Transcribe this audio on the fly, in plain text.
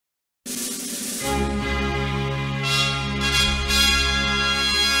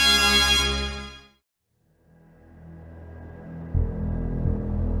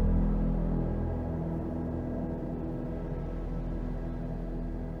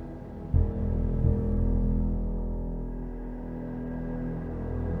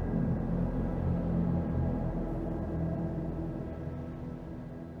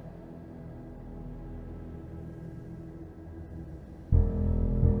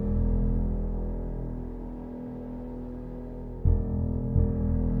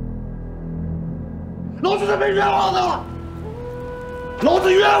老子是被冤枉的，老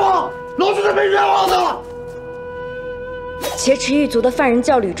子冤枉，老子是被冤枉的。劫持狱卒的犯人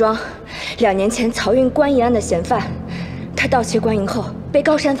叫吕庄，2年前漕运官银案的嫌犯。他盗窃官银后被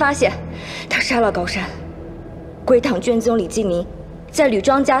高山发现，他杀了高山。归堂卷宗李继明在吕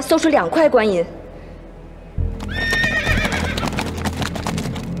庄家搜出2块官银。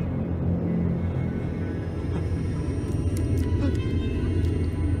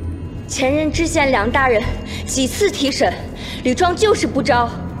 前任知县梁大人几次提审，吕庄就是不招。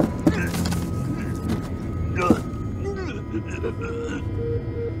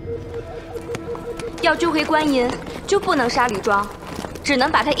要追回官银，就不能杀吕庄，只能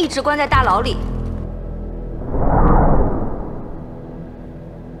把他一直关在大牢里。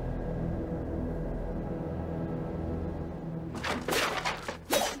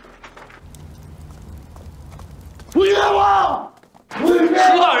我冤枉！我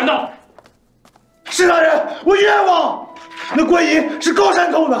冤枉！施大人呢？ 施大人，我冤枉！那官银是高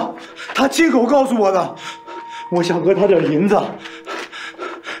山偷的，他亲口告诉我的。我想讹他点银子，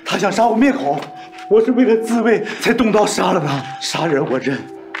他想杀我灭口，我是为了自卫才动刀杀了他。杀人我认，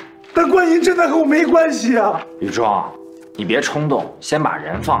但官银真的和我没关系啊！吕庄，你别冲动，先把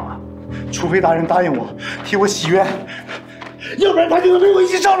人放了。除非大人答应我替我洗冤，要不然他就会陪我一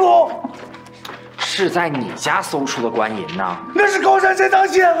起上路。是在你家搜出的官银呢？那是高山栽赃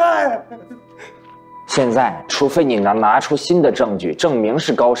陷害。 现在，除非你能拿出新的证据，证明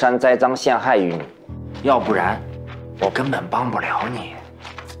是高山栽赃陷害于你，要不然，我根本帮不了你。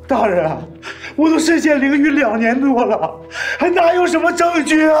大人，我都身陷囹圄2年多了，还哪有什么证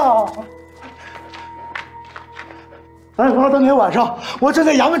据啊？案发当天晚上，我正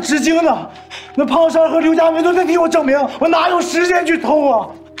在衙门执经呢，那胖山和刘家明都在替我证明，我哪有时间去偷啊？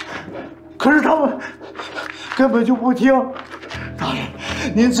可是他们根本就不听。大人。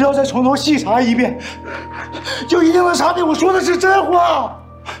 您只要再从头细查一遍，就一定能查明我说的是真话。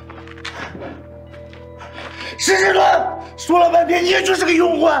施世伦说了半天，你也就是个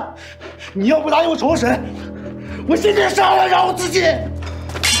庸官。你要不答应我重审，我现在杀了饶我自己。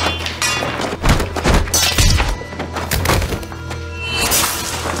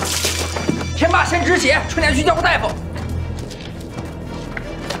天霸先止血，春天去叫个大夫。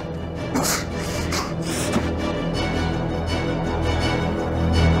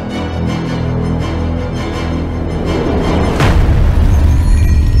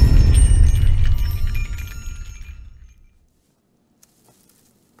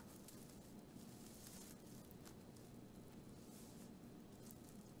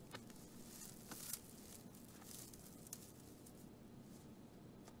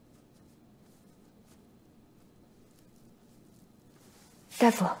 大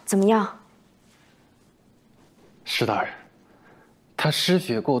夫，怎么样？施大人，他失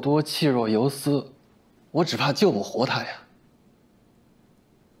血过多，气若游丝，我只怕救不活他呀。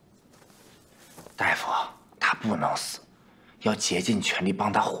大夫，他不能死，要竭尽全力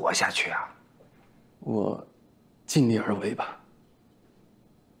帮他活下去啊！我尽力而为吧。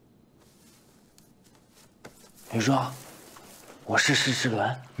吕庄，我是施世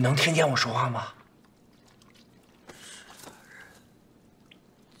伦，你能听见我说话吗？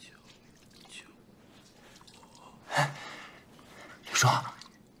 吕庄，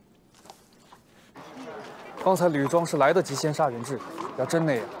刚才吕庄是来得及先杀人质，要真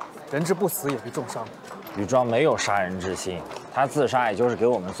那样，人质不死也会重伤。吕庄没有杀人之心，他自杀也就是给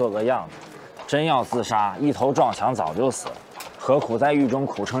我们做个样子。真要自杀，一头撞墙早就死了，何苦在狱中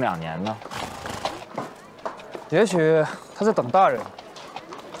苦撑2年呢？也许他在等大人。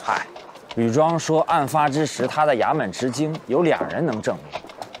嗨，吕庄说案发之时他在衙门执经，有2人能证明。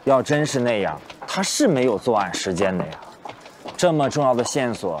要真是那样，他是没有作案时间的呀。 这么重要的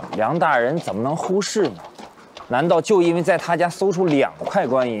线索，梁大人怎么能忽视呢？难道就因为在他家搜出2块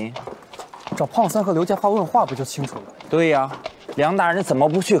官银？找胖三和刘家发问话不就清楚了？对呀，梁大人怎么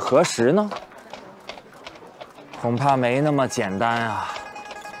不去核实呢？恐怕没那么简单啊。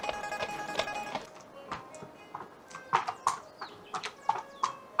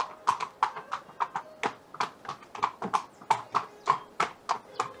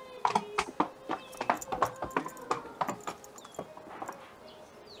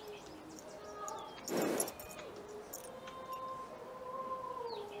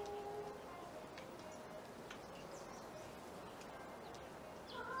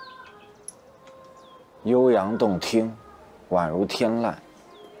悠扬动听，宛如天籁。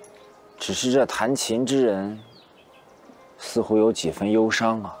只是这弹琴之人，似乎有几分忧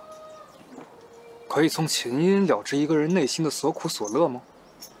伤啊。可以从琴音了知一个人内心的所苦所乐吗？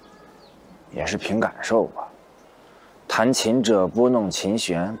也是凭感受吧。弹琴者拨弄琴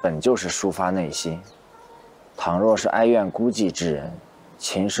弦，本就是抒发内心。倘若是哀怨孤寂之人，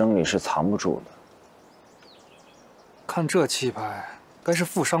琴声里是藏不住的。看这气派，该是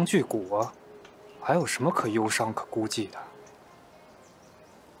负伤巨骨啊，还有什么可忧伤可孤寂的？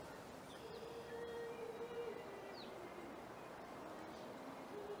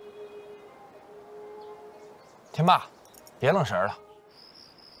天霸，别愣神了。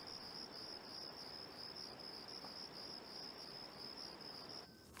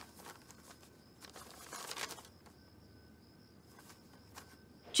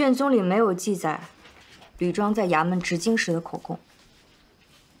卷宗里没有记载吕庄在衙门执经时的口供，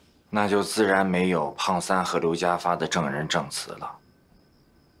那就自然没有胖三和刘家发的证人证词了。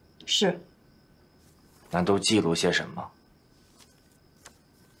是。那都记录些什么？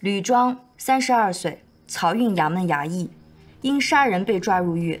吕庄32岁，漕运衙门衙役，因杀人被抓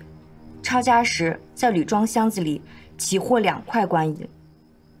入狱。抄家时，在吕庄箱子里起获2块官银。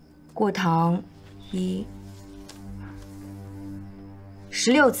过堂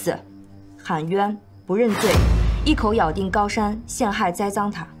16次，喊冤不认罪，一口咬定高山陷害栽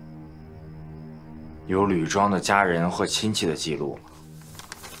赃他。有吕庄的家人或亲戚的记录吗？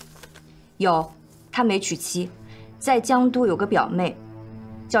有，他没娶妻，在江都有个表妹，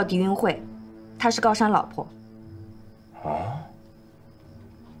叫狄云慧，她是高山老婆。哦，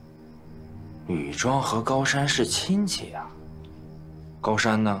吕庄和高山是亲戚啊。高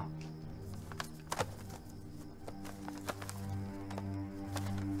山呢？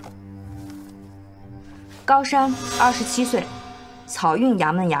高山27岁，漕运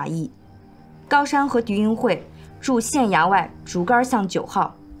衙门衙役。高山和狄云慧住县衙外竹竿巷9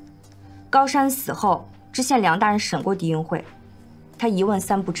号。高山死后，知县梁大人审过狄云慧，他一问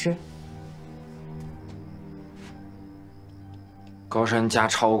3不知。高山家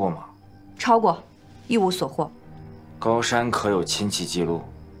抄过吗？抄过，一无所获。高山可有亲戚记录？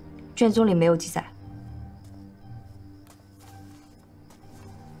卷宗里没有记载。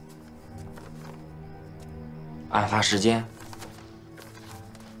案发时间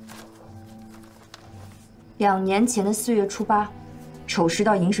2年前的4月初8，丑时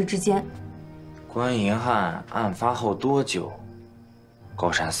到寅时之间。关银案案发后多久，高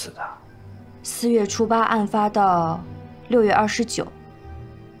山死的？4月初8案发到6月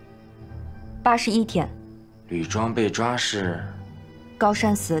29，81天。吕庄被抓是高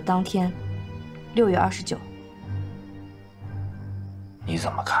山死的当天，6月29。你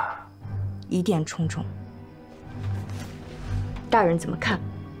怎么看？疑点重重。大人怎么看？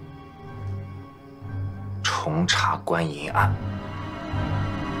重查关银案。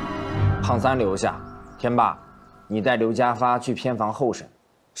胖三留下，天霸，你带刘家发去偏房候审。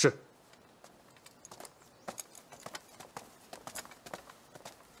是。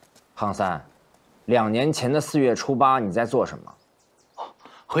胖三，2年前的4月初8，你在做什么？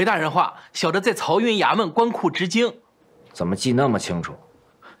回大人话，小的在漕运衙门官库执经。怎么记那么清楚？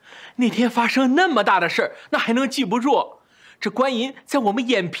那天发生那么大的事儿，那还能记不住？这官银在我们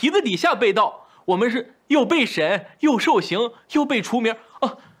眼皮子底下被盗，我们是又被审，又受刑，又被除名，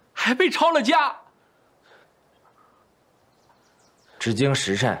还被抄了家。执经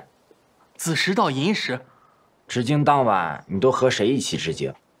时辰？子时到寅时。执经当晚，你都和谁一起执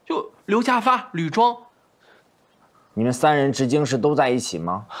经？就刘家发、吕庄。你们3人执经时都在一起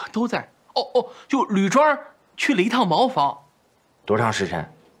吗？都在。就吕庄去了一趟茅房。多长时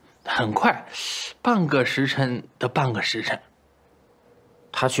辰？很快，半个时辰的半个时辰。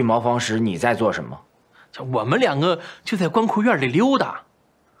他去茅房时，你在做什么？我们2个就在官库院里溜达。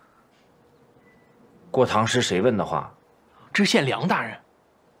过堂时谁问的话？知县梁大人。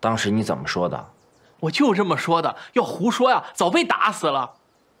当时你怎么说的？我就这么说的，要胡说呀，早被打死了。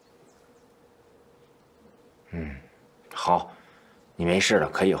好，你没事了，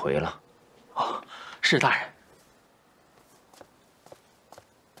可以回了。是大人。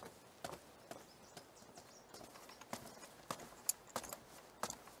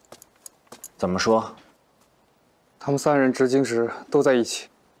怎么说？他们3人执经时都在一起。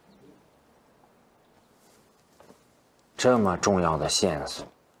这么重要的线索，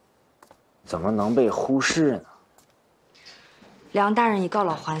怎么能被忽视呢？梁大人已告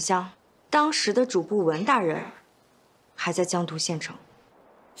老还乡，当时的主簿文大人还在江都县城。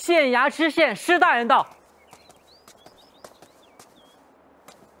县衙知县施大人到。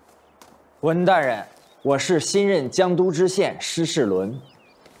文大人，我是新任江都知县施世伦。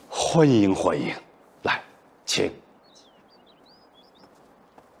欢迎欢迎，来，请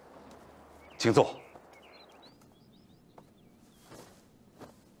坐。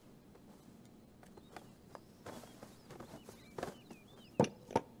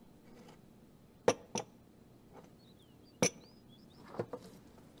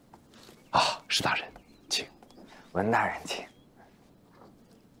施大人，请。文大人请。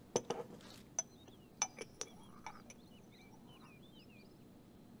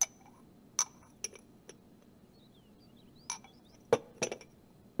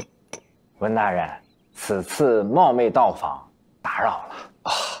文大人，此次冒昧到访，打扰了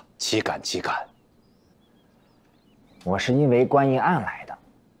啊！岂敢岂敢！我是因为观音案来的。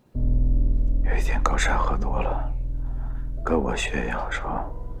有一天高山喝多了，跟我学样说，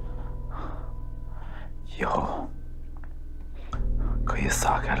以后可以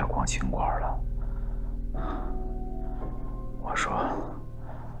撒开了逛清官了。我说，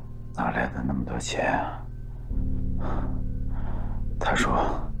哪来的那么多钱啊？他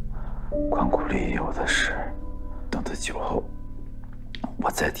说，官库里有的是。等他酒后，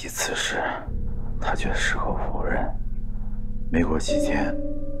我再提此事，他却矢口否认。没过几天，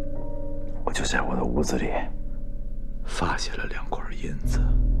我就在我的屋子里发现了2块银子，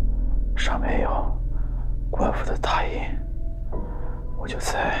上面有官府的大印，我就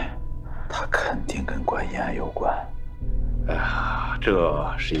猜他肯定跟官银案有关。哎呀，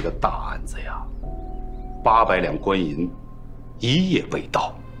这是一个大案子呀！800两官银，一夜被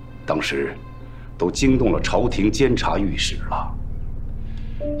盗，当时都惊动了朝廷监察御史了。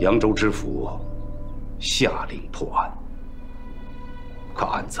扬州知府下令破案，可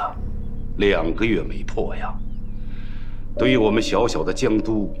案子2个月没破呀！对于我们小小的江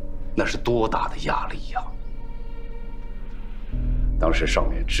都，那是多大的压力呀！当时上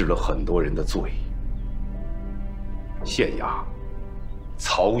面治了很多人的罪，县衙、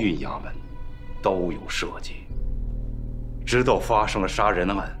漕运衙门都有涉及。直到发生了杀人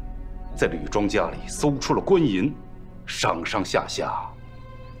案，在吕庄家里搜出了官银，上上下下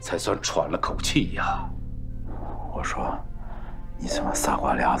才算喘了口气呀。我说，你怎么仨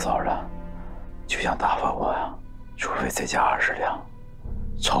瓜俩枣的，就想打发我呀？除非再加20两。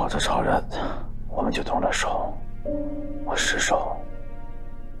吵着吵着，我们就动了手，我失手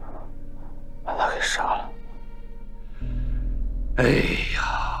把他给杀了。哎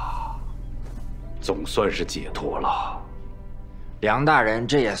呀，总算是解脱了。梁大人，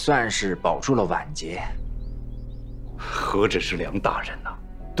这也算是保住了晚节。何止是梁大人呐，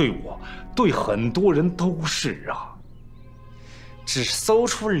对我，对很多人都是啊。只搜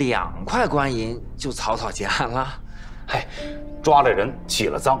出2块官银就草草结案了。哎，抓了人，起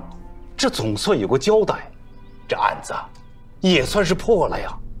了赃，这总算有个交代，这案子也算是破了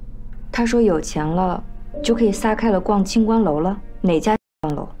呀。他说有钱了就可以撒开了逛清官楼了，哪家清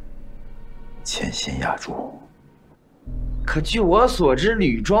官楼？潜心压住。可据我所知，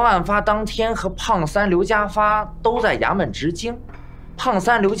吕庄案发当天和胖三刘家发都在衙门执经，胖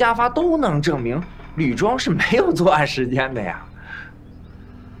三刘家发都能证明吕庄是没有作案时间的呀。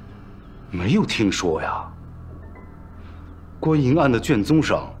没有听说呀。官银案的卷宗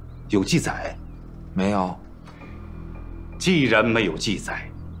上有记载？没有。既然没有记载，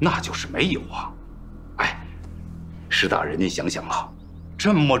那就是没有啊。哎，石大人，您想想啊，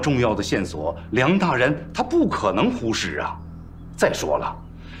这么重要的线索，梁大人他不可能忽视啊。再说了，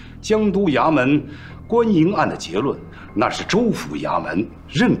江都衙门官银案的结论，那是州府衙门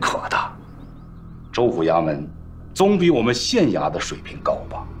认可的。州府衙门总比我们县衙的水平高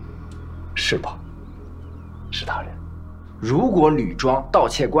吧？是吧，石大人？如果吕庄盗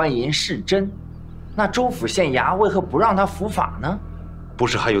窃官银是真，那州府县衙为何不让他伏法呢？不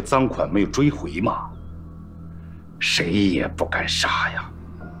是还有赃款没有追回吗？谁也不敢杀呀，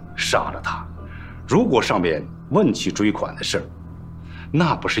杀了他，如果上面问起追款的事儿，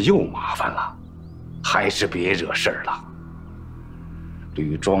那不是又麻烦了？还是别惹事儿了。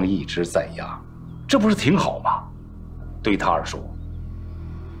吕庄一直在押，这不是挺好吗？对他而说，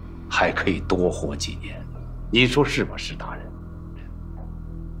还可以多活几年，您说是吧，石大人？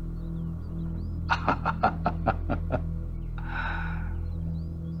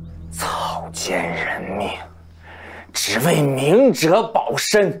草菅人命，只为明哲保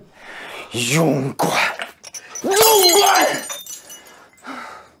身，庸官，庸官！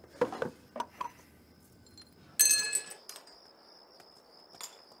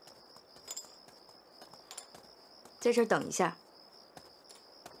在这儿等一下。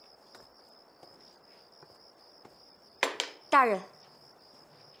大人，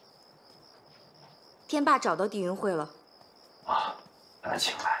天霸找到狄云慧了。啊，把他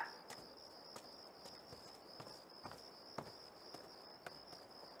请来。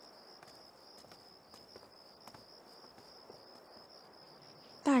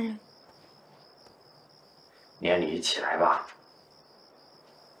大人，年礼起来吧。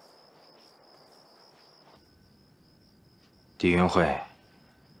狄云慧，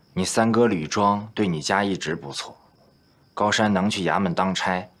你三哥吕庄对你家一直不错，高山能去衙门当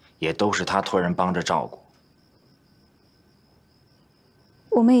差，也都是他托人帮着照顾。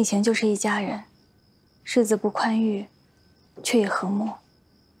我们以前就是一家人，日子不宽裕，却也和睦。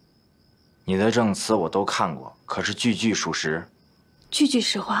你的证词我都看过，可是句句属实。句句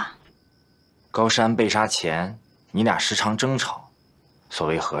实话。高山被杀前，你俩时常争吵，所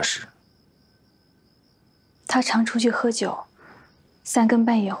谓何事？他常出去喝酒，3更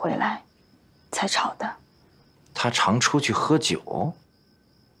半夜回来，才吵的。他常出去喝酒？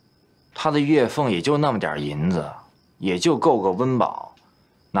他的月俸也就那么点银子，也就够个温饱，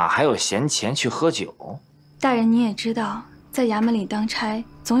哪还有闲钱去喝酒？大人，你也知道，在衙门里当差，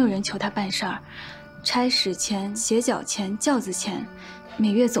总有人求他办事儿，差使钱、鞋脚钱、轿子钱，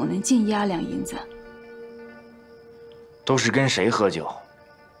每月总能进1、2两银子。都是跟谁喝酒？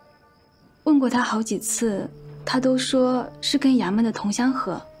问过他好几次，他都说是跟衙门的同乡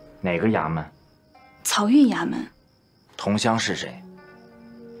喝。哪个衙门？漕运衙门。同乡是谁？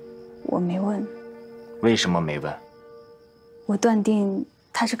我没问。为什么没问？我断定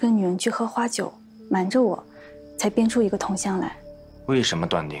他是跟女人去喝花酒，瞒着我，才编出一个同乡来。为什么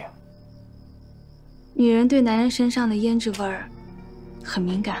断定？女人对男人身上的胭脂味儿很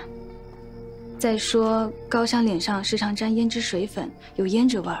敏感。再说高山脸上时常沾胭脂水粉，有胭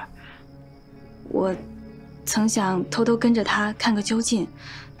脂味儿。我曾想偷偷跟着他看个究竟，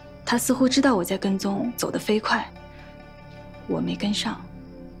他似乎知道我在跟踪，走得飞快，我没跟上。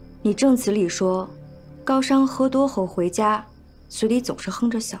你证词里说，高山喝多后回家，嘴里总是哼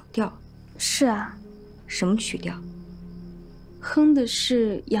着小调。是啊。什么曲调？哼的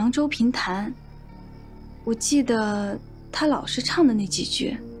是《扬州评弹》，我记得他老是唱的那几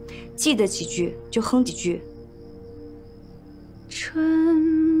句。记得几句就哼几句。春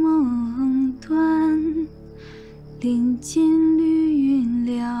梦断，林间绿云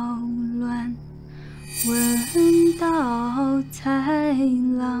缭乱，闻道才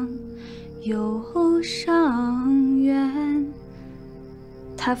郎又上苑。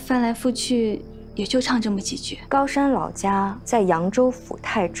他翻来覆去也就唱这么几句。高山老家在扬州府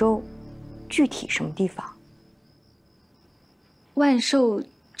泰州，具体什么地方？万寿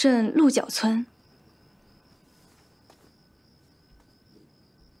镇鹿角村。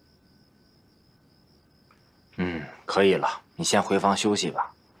可以了，你先回房休息吧。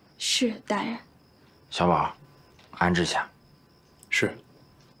是，大人。小宝，安置下。是。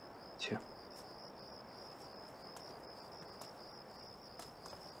请。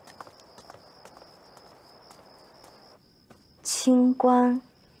清官，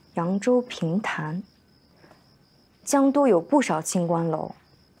扬州评弹。江都有不少清官楼，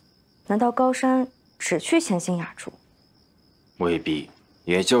难道高山只去潜心雅住？未必，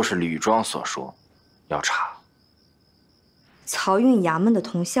也就是吕庄所说，要查。漕运衙门的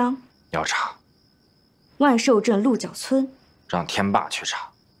同乡要查。万寿镇鹿角村让天霸去查。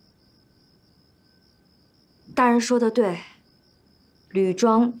大人说的对，吕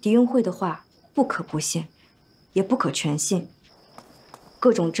庄、狄云慧的话不可不信，也不可全信。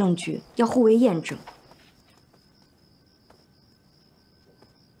各种证据要互为验证。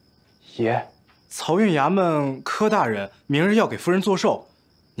爷，漕运衙门柯大人明日要给夫人做寿，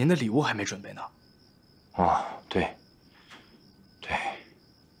您的礼物还没准备呢。哦，对。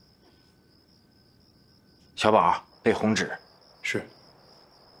小宝，备红纸。是。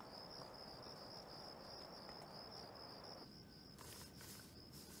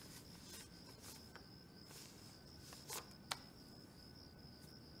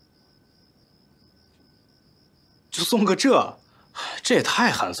就送个这也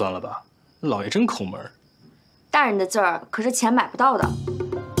太寒酸了吧！老爷真抠门。大人的字儿可是钱买不到的。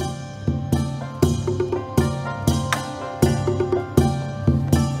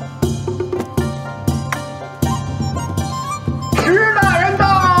石大人到！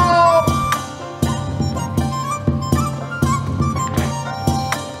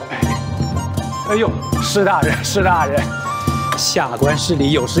哎呦，施大人，下官失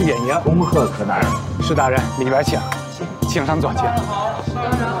礼，有失远迎。恭贺柯大人。施大人，里边请，请上座，请。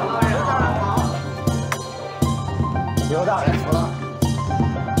刘大人，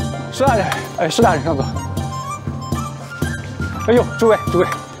施大人，施大人上座。哎呦，诸位，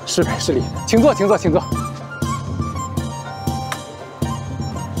失陪失礼，请坐。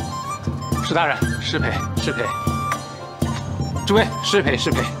施大人，失陪。诸位，失陪。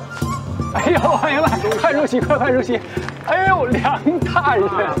哎呦，欢迎来，快入席。哎呦，梁大人，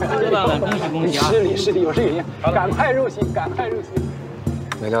刘大人，恭喜恭喜啊！失礼，有失远迎，赶快入席。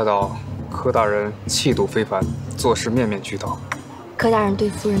没料到柯大人气度非凡，做事面面俱到。柯大人对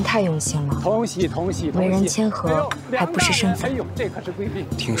夫人太用心了，同喜。为人谦和，还不失身份。哎呦，这可是规定。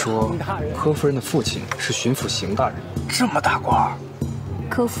听说柯夫人的父亲是巡抚邢大人，这么大官儿。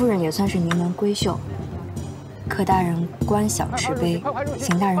柯夫人也算是名门闺秀，柯大人官小持卑，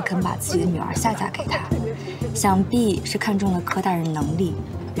邢大人肯把自己的女儿下嫁给他，想必是看中了柯大人能力、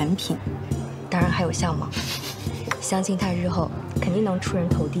人品，当然还有相貌。相信他日后肯定能出人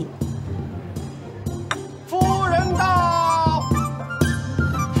头地。夫人到！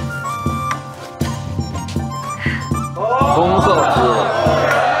恭贺夫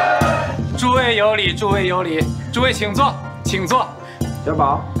人！诸位有礼，诸位有礼，诸位请坐，请坐。小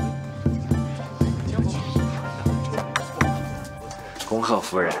宝，恭贺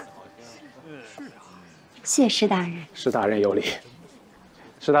夫人。谢施大人。施大人有礼。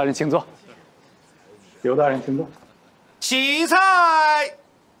施大人请坐。刘大人请坐。起菜。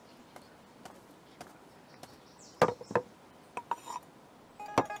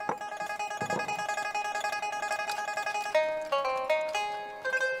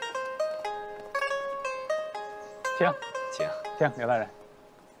请刘大人。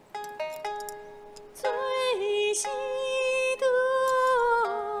最喜得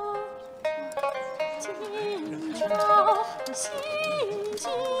今朝新教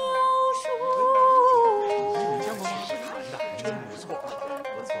书，真不错，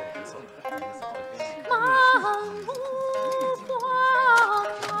不错。满目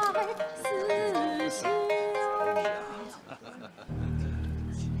花开似绣。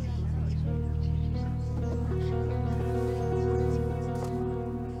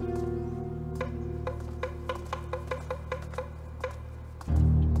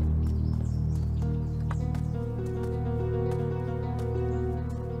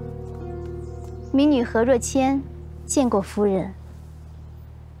民女何若谦见过夫人。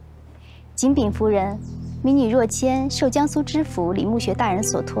景禀夫人，民女若谦受江苏知府李慕学大人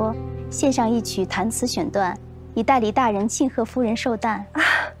所托，献上一曲弹词选段，以代理大人庆贺夫人寿诞。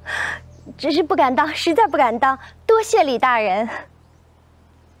只是不敢当，实在不敢当，多谢李大人。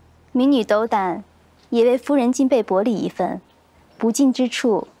民女斗胆，也为夫人敬备薄礼一份，不敬之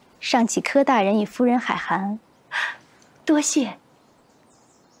处，尚请柯大人与夫人海涵。多谢。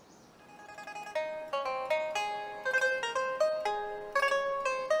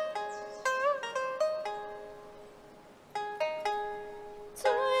最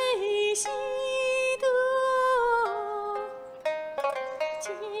喜得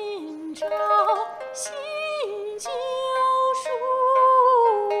今朝新教书，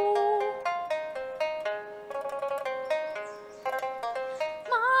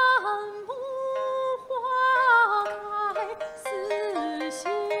满目花开似绣。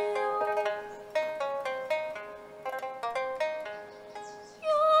愿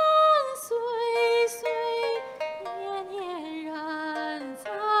岁岁年年人在。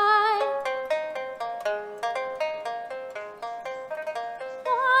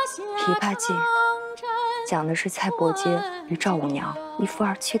琵琶记讲的是蔡伯喈与赵五娘一夫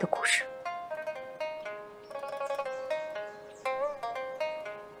二妻的故事。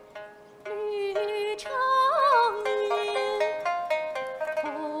绿长吟，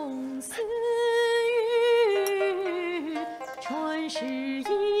红丝玉，春时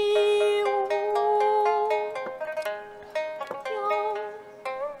一舞。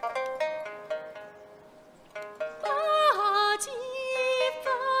八季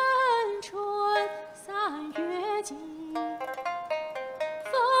分春三月季，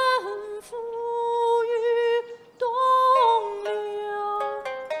分付于东流。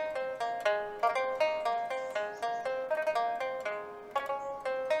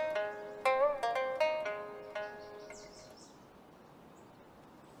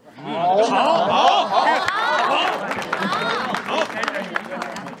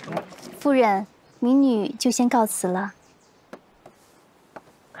夫人，民女就先告辞了。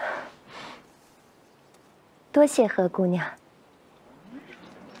多谢何姑娘。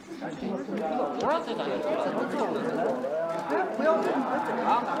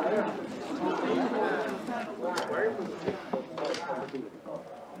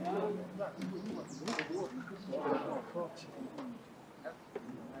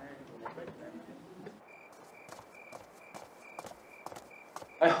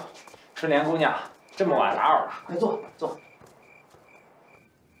哎呦，春莲姑娘，这么晚打扰了，快坐坐。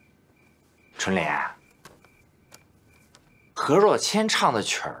春莲，何若谦唱的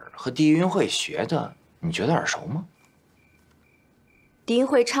曲儿和狄云慧学的，你觉得耳熟吗？狄云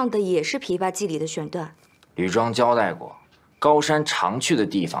慧唱的也是《琵琶记》里的选段。吕庄交代过，高山常去的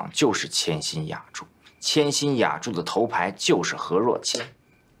地方就是千心雅筑，千心雅筑的头牌就是何若谦。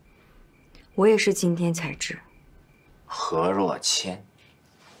我也是今天才知。何若谦，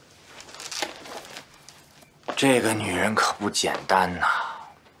这个女人可不简单呐。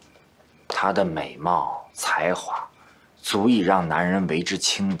她的美貌才华，足以让男人为之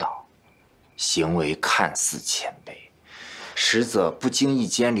倾倒。行为看似谦卑，实则不经意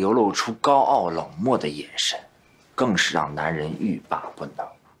间流露出高傲冷漠的眼神，更是让男人欲罢不能。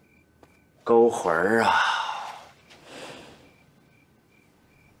勾魂儿啊！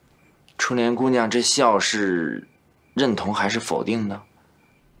春莲姑娘，这笑是认同还是否定呢？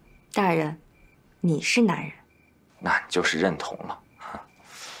大人，你是男人，那就是认同了。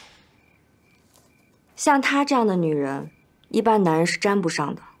像她这样的女人，一般男人是沾不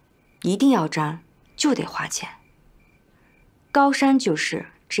上的，一定要沾就得花钱。高山就是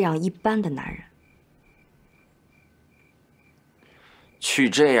这样一般的男人。去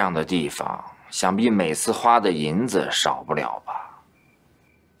这样的地方，想必每次花的银子少不了吧？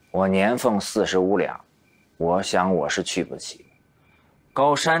我年俸45两，我想我是去不起。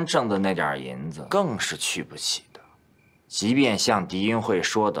高山挣的那点银子更是去不起的。即便像狄云慧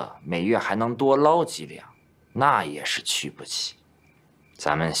说的，每月还能多捞几两，那也是去不起。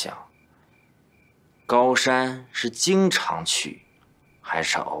咱们想，高山是经常去，还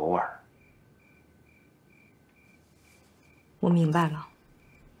是偶尔？我明白了。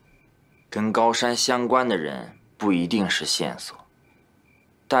跟高山相关的人不一定是线索，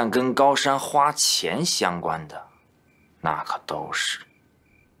但跟高山花钱相关的，那可都是。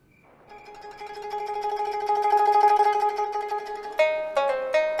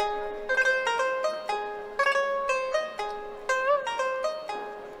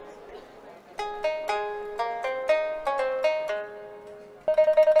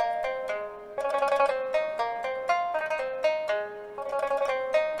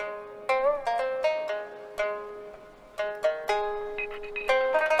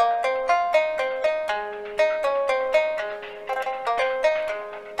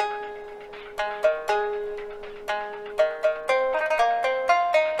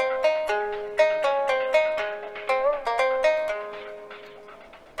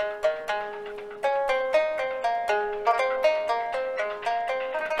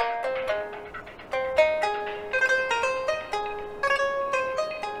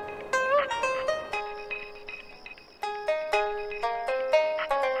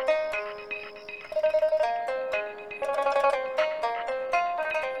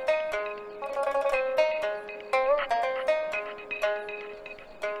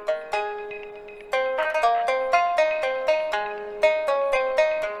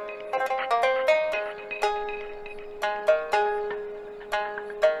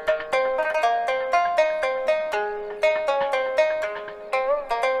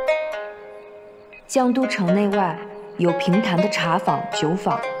江都城内外有平潭的茶坊、酒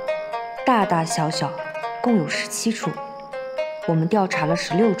坊，大大小小共有17处，我们调查了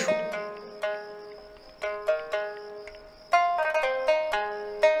16处。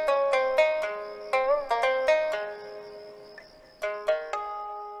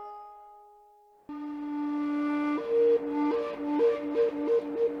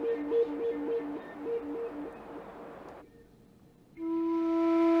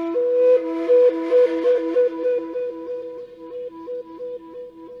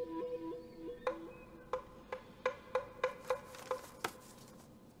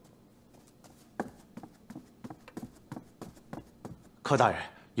柯大人，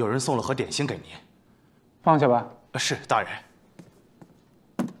有人送了盒点心给您。放下吧。是，大人。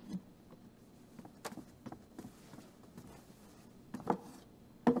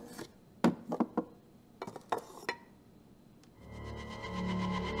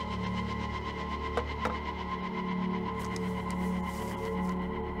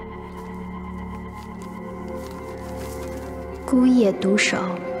孤夜独守，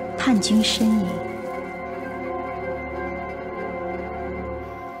叛军身影。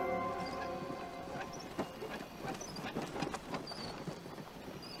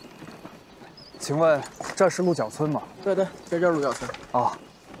请问这是鹿角村吗？对，这就是鹿角村。哦。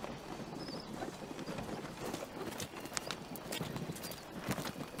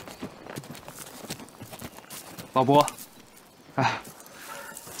老伯，哎，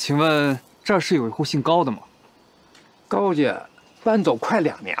请问这是有一户姓高的吗？高家搬走快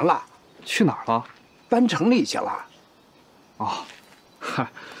2年了。去哪儿了？搬城里去了。哦，嗨，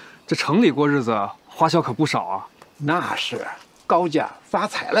这城里过日子花销可不少啊。那是，高家发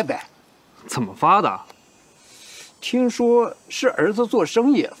财了呗。怎么发的？听说是儿子做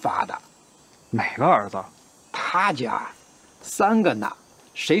生意发的。哪个儿子？他家3个呢，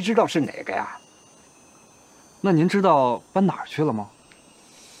谁知道是哪个呀？那您知道搬哪儿去了吗？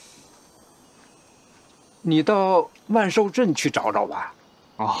你到万寿镇去找找吧。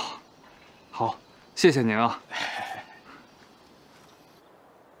哦，好，谢谢您啊。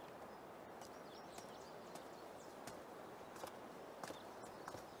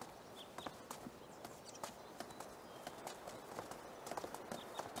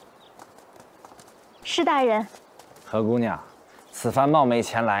施大人，何姑娘，此番冒昧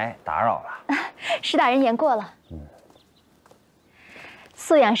前来，打扰了。施大人言过了。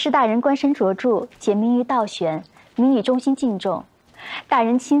素养施大人官身卓著，简明于道玄，民女衷心敬重。大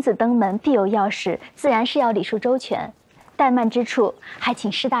人亲自登门，必有要事，自然是要礼数周全。怠慢之处，还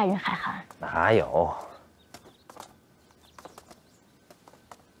请施大人海涵。哪有？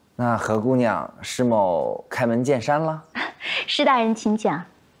那何姑娘，施某开门见山了。施大人请讲。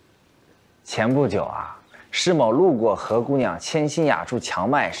前不久啊，施某路过何姑娘千心雅处荞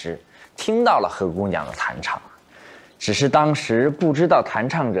麦时，听到了何姑娘的弹唱，只是当时不知道弹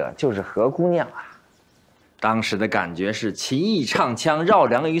唱者就是何姑娘啊。当时的感觉是琴意唱腔，绕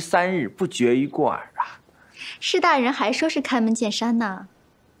梁于3日，不绝于过耳啊。施大人还说是开门见山呢。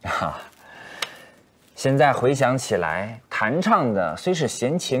现在回想起来，弹唱的虽是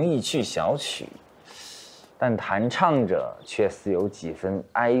闲情逸趣小曲，但弹唱者却似有几分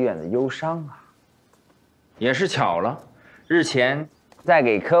哀怨的忧伤啊。也是巧了，日前在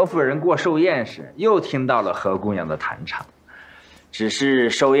给柯夫人过寿宴时，又听到了何姑娘的弹唱。只是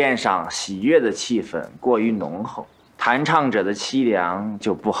寿宴上喜悦的气氛过于浓厚，弹唱者的凄凉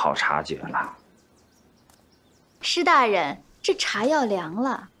就不好察觉了。施大人，这茶要凉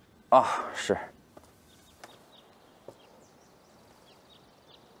了。哦，是。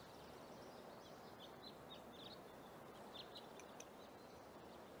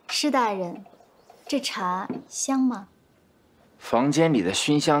施大人，这茶香吗？房间里的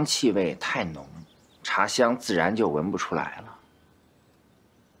熏香气味太浓，茶香自然就闻不出来了。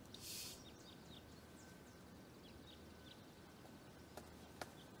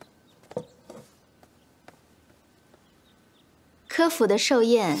柯府的寿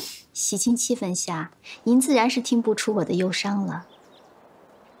宴，喜庆气氛下，您自然是听不出我的忧伤了。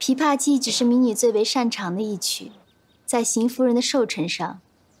琵琶记只是民女最为擅长的一曲，在邢夫人的寿辰上，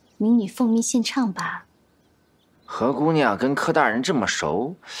民女奉命献唱罢。何姑娘跟柯大人这么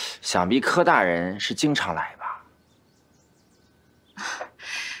熟，想必柯大人是经常来吧？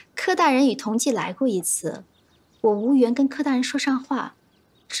柯大人与同济来过一次，我无缘跟柯大人说上话，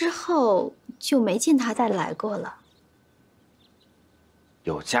之后就没见他再来过了。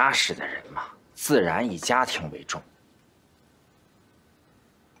有家室的人嘛，自然以家庭为重。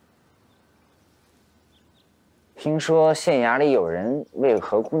听说县衙里有人为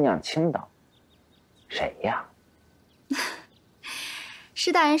何姑娘倾倒，谁呀？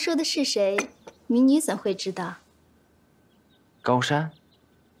施大人说的是谁，民女怎会知道？高山，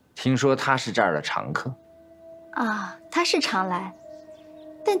听说他是这儿的常客。啊，他是常来，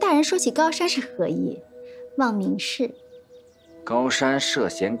但大人说起高山是何意？望明示。高山涉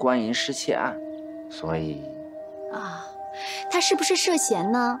嫌官银失窃案，所以啊，他是不是涉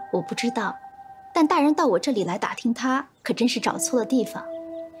嫌呢？我不知道，但大人到我这里来打听他，可真是找错了地方。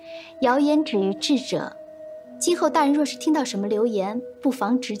谣言止于智者，今后大人若是听到什么流言，不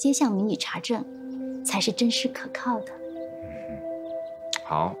妨直接向民女查证，才是真实可靠的。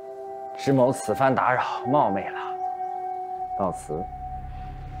好，施某此番打扰，冒昧了，告辞。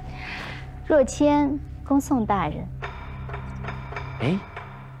若谦恭送大人。哎，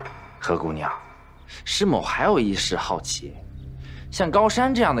何姑娘，施某还有一事好奇，像高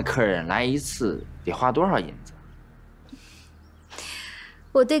山这样的客人来一次得花多少银子？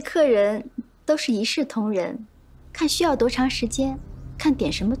我对客人都是一视同仁，看需要多长时间，看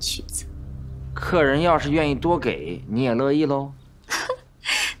点什么曲子。客人要是愿意多给，你也乐意喽？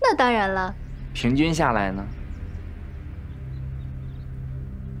那当然了。平均下来呢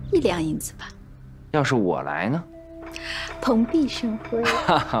？1两银子吧。要是我来呢？蓬荜生辉。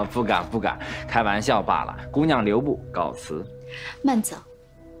哈哈，不敢不敢，开玩笑罢了。姑娘留步，告辞。慢走。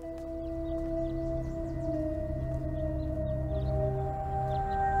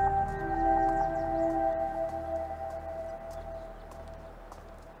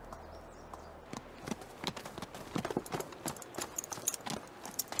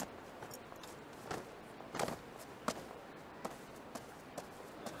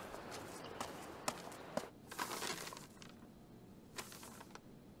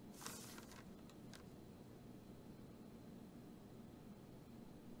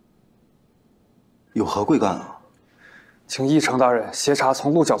有何贵干啊？请义成大人协查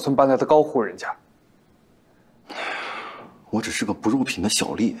从鹿角村搬来的高户人家。我只是个不入品的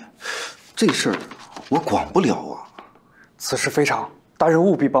小吏，这事儿我管不了啊。此事非常，大人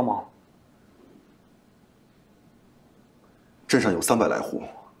务必帮忙。镇上有300来户，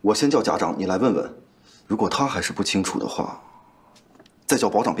我先叫家长你来问问，如果他还是不清楚的话，再叫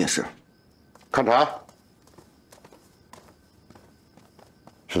保长便是。勘察。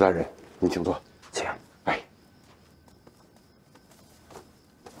石大人，您请坐。请。哎，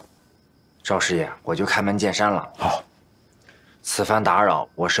赵师爷，我就开门见山了。好，此番打扰，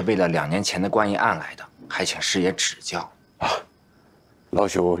我是为了2年前的官银案来的，还请师爷指教。啊，老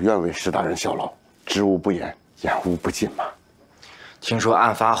朽愿为石大人效劳，知无不言，言无不尽嘛。听说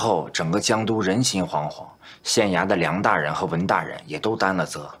案发后，整个江都人心惶惶，县衙的梁大人和文大人也都担了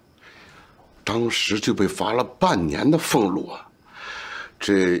责。当时就被罚了半年的俸禄啊！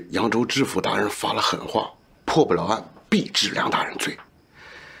这扬州知府大人发了狠话，破不了案，必治梁大人罪。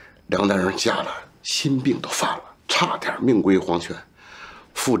梁大人嫁了，心病都犯了，差点命归黄泉。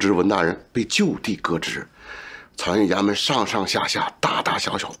副职文大人被就地革职，曹运衙门上上下下、大大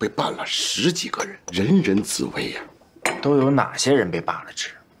小小被办了10几个人，人人自危呀。都有哪些人被罢了职？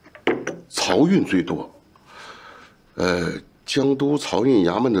漕运最多。江都漕运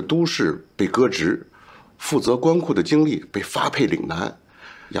衙门的都事被革职，负责官库的经理被发配岭南。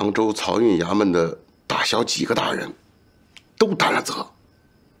扬州漕运衙门的大小几个大人都担了责。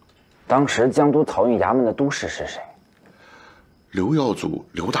当时江都漕运衙门的都事是谁？刘耀祖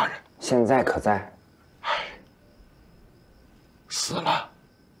刘大人。现在可在？死了。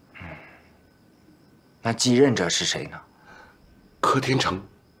那继任者是谁呢？柯天成。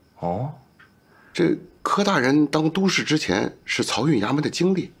哦，这柯大人当都事之前是漕运衙门的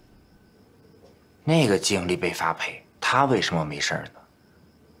经理。那个经理被发配，他为什么没事呢？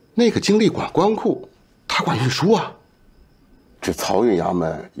那个经理管官库，他管运输啊。这漕运衙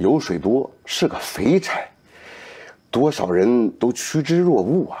门油水多，是个肥差，多少人都趋之若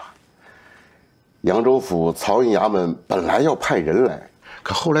鹜啊。扬州府漕运衙门本来要派人来，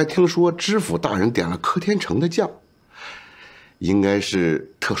可后来听说知府大人点了柯天成的将，应该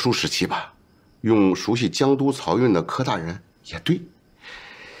是特殊时期吧。用熟悉江都漕运的柯大人也对，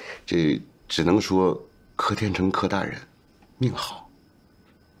这只能说柯天成柯大人命好。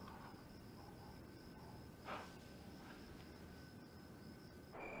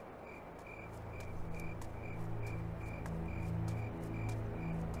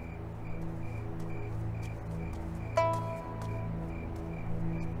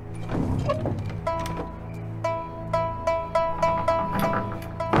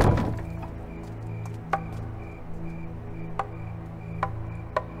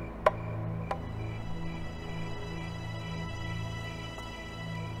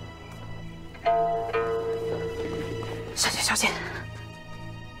小姐，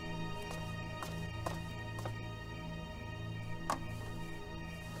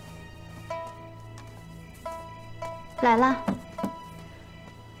来了，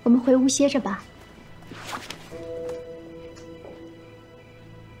我们回屋歇着吧。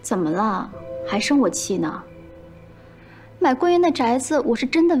怎么了？还生我气呢？买官员的宅子，我是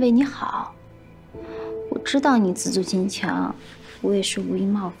真的为你好。我知道你自作坚强，我也是无意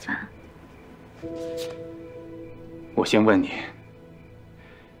冒犯。我先问你，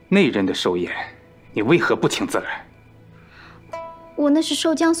那人的寿宴，你为何不请自来？我那是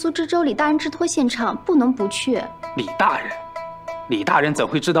受江苏知州李大人之托献唱，不能不去。李大人怎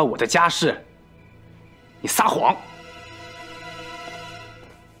会知道我的家事？你撒谎！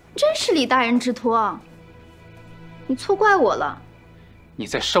真是李大人之托，你错怪我了。你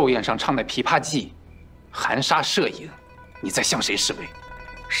在寿宴上唱的《琵琶记》，含沙射影，你在向谁示威？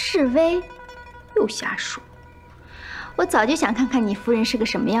示威？又瞎说！我早就想看看你夫人是个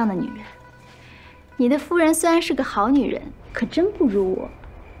什么样的女人。你的夫人虽然是个好女人，可真不如我。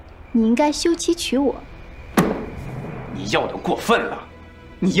你应该休妻娶我。你要的过分了，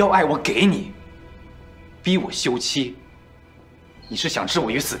你要爱我给你，逼我休妻，你是想置我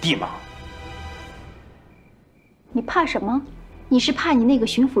于死地吗？你怕什么？你是怕你那个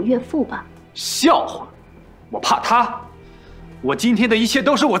巡抚岳父吧？笑话！我怕他。我今天的一切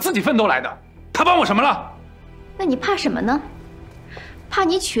都是我自己奋斗来的，他帮我什么了？那你怕什么呢？怕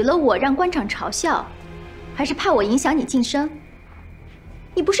你娶了我让官场嘲笑，还是怕我影响你晋升？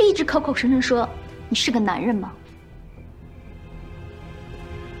你不是一直口口声声说你是个男人吗？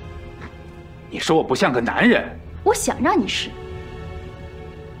你说我不像个男人，我想让你是。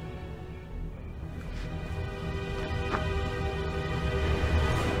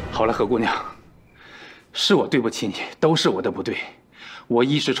好了，何姑娘，是我对不起你，都是我的不对。我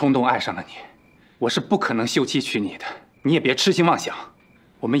一时冲动爱上了你，我是不可能休妻娶你的。你也别痴心妄想，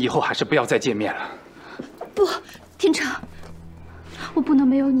我们以后还是不要再见面了。不，天成，我不能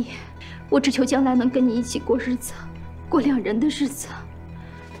没有你。我只求将来能跟你一起过日子，过两人的日子。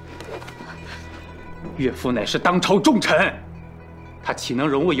岳父乃是当朝重臣，他岂能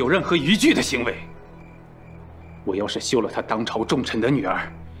容我有任何逾矩的行为？我要是休了他当朝重臣的女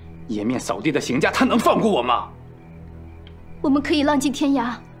儿，颜面扫地的邢家，他能放过我吗？我们可以浪迹天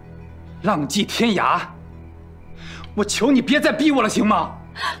涯。浪迹天涯？我求你别再逼我了，行吗？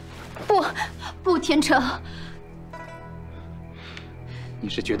不，天成，你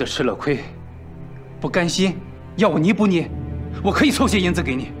是觉得吃了亏，不甘心，要我弥补你？我可以凑些银子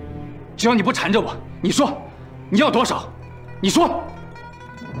给你，只要你不缠着我。你说，你要多少？你说。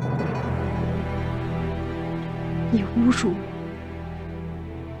你侮辱我！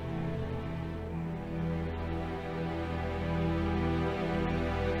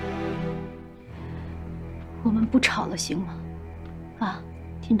我们不吵了，行吗？啊，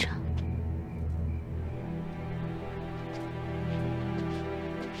天成。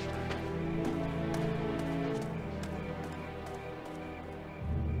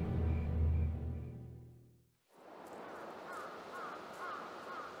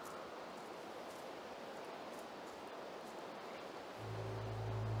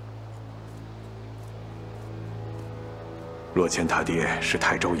若谦他爹是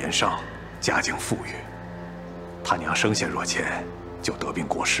台州盐商，家境富裕。他娘生下若谦就得病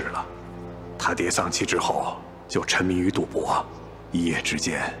过世了，他爹丧妻之后就沉迷于赌博，一夜之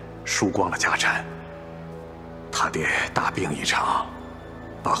间输光了家产。他爹大病一场，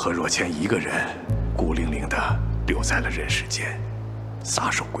把何若谦一个人孤零零地留在了人世间，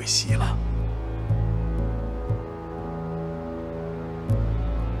撒手归西了。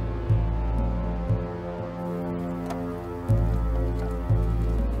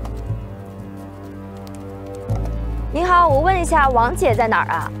您好，我问一下，王姐在哪儿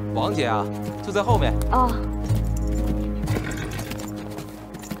啊？王姐啊，就在后面。哦。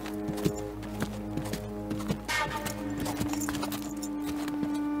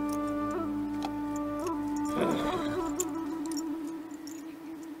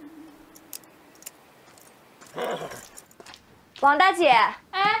王大姐，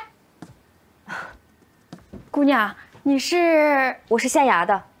哎，姑娘，你是？我是县衙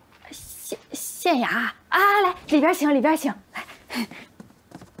的。县衙啊，来里边请，里边请。来，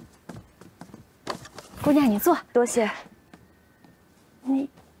姑娘你坐，多谢。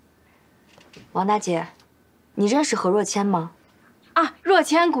王大姐，你认识何若谦吗？啊，若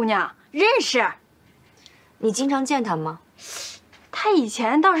谦姑娘认识。你经常见他吗？他以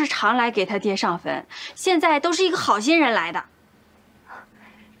前倒是常来给他爹上坟，现在都是一个好心人来的。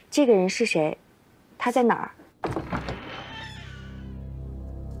这个人是谁？他在哪儿？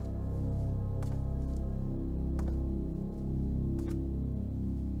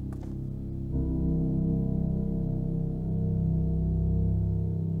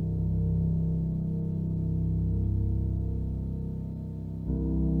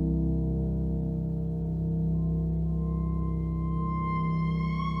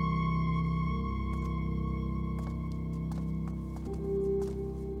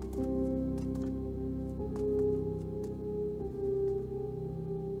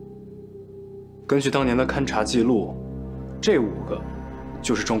根据当年的勘察记录，这5个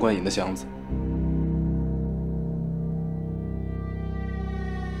就是中官银的箱子。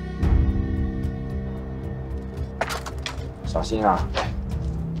小心啊！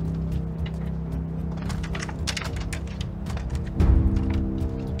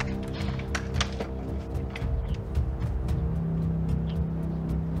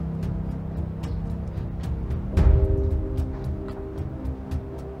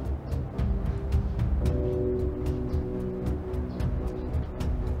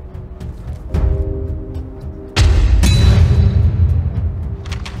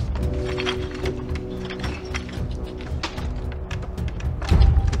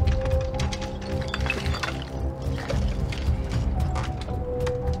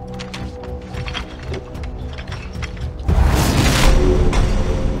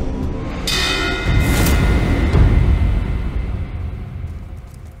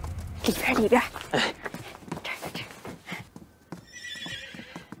里边，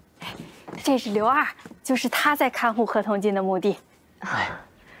这是刘二，就是他在看护合同金的墓地。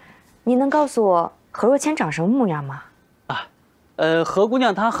你能告诉我何若谦长什么模样吗？何姑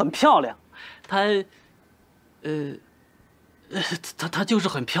娘她很漂亮，她就是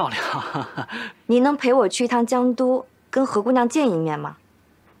很漂亮。你能陪我去一趟江都，跟何姑娘见一面吗？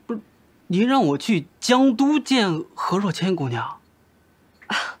不是，您让我去江都见何若谦姑娘。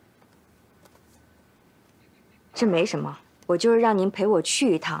这没什么，我就是让您陪我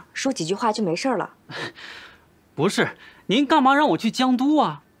去一趟，说几句话就没事了。不是，您干嘛让我去江都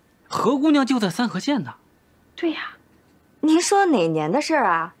啊？何姑娘就在三河县呢。对呀，您说哪年的事儿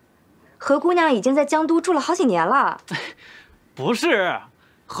啊？何姑娘已经在江都住了好几年了。不是，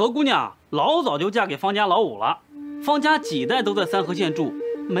何姑娘老早就嫁给方家老五了，方家几代都在三河县住，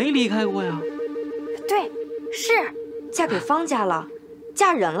没离开过呀。对，是嫁给方家了，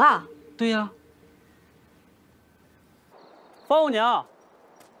嫁人了。对呀。方姑娘，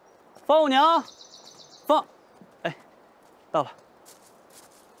方五娘，哎，到了。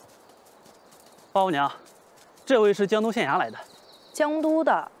方五娘，这位是江都县衙来的。江都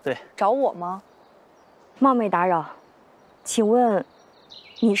的？对，找我吗？冒昧打扰，请问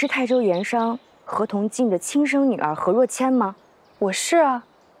你是泰州盐商何同进的亲生女儿何若谦吗？我是啊。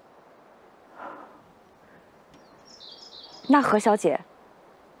那何小姐，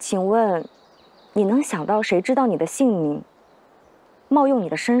请问你能想到谁知道你的姓名，冒用你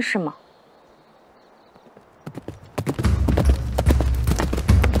的身世吗？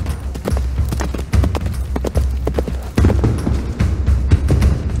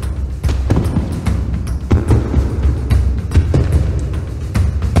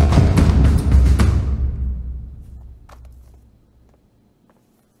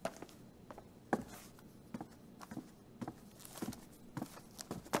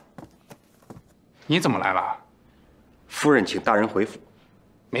你怎么来了？夫人请大人回府。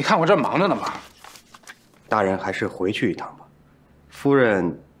没看我这忙着呢吗？大人还是回去一趟吧。夫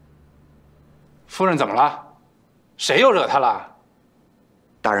人怎么了？谁又惹她了？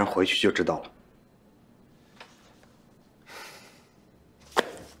大人回去就知道了。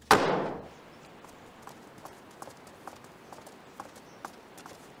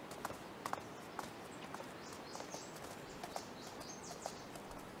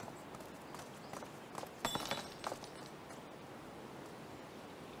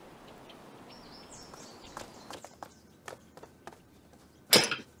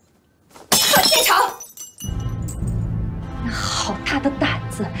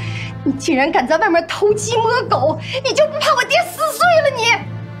你竟然敢在外面偷鸡摸狗，你就不怕我爹撕碎了你？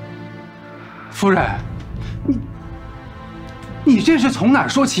夫人，你这是从哪儿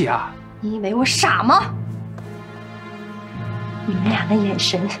说起啊？你以为我傻吗？你们俩的眼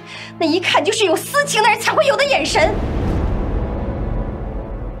神，那一看就是有私情的人才会有的眼神。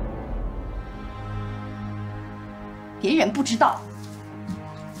别人不知道，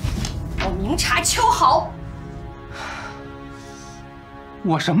我明察秋毫。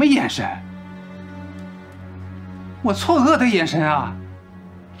我什么眼神？我错愕的眼神啊！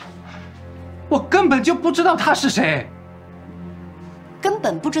我根本就不知道他是谁。根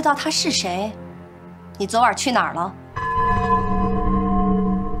本不知道他是谁？你昨晚去哪儿了？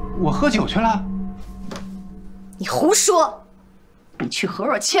我喝酒去了。你胡说！你去何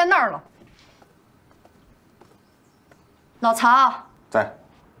若谦那儿了。老曹在。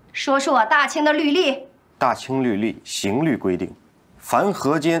说说我大清的律例。大清律例刑律规定，凡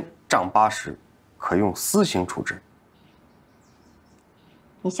合奸杖80，可用私刑处置。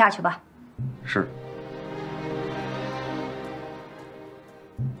你下去吧。是。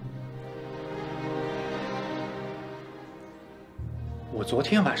我昨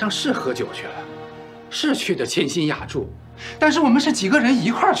天晚上是喝酒去了，是去的千心雅筑，但是我们是几个人一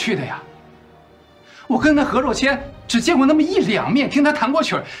块儿去的呀。我跟那何若谦只见过那么1、2面，听他弹过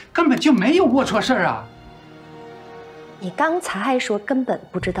曲儿，根本就没有龌龊事儿啊。你刚才还说根本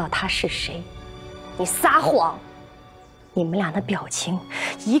不知道他是谁，你撒谎！你们俩的表情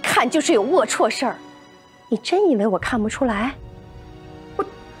一看就是有龌龊事儿，你真以为我看不出来？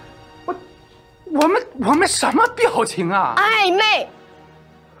我们什么表情啊？暧昧！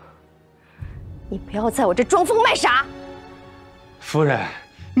你不要在我这装疯卖傻！夫人，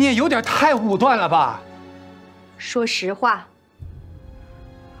你也有点太武断了吧？说实话，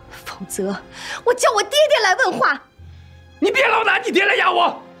否则我叫我爹爹来问话。你别老拿你爹来压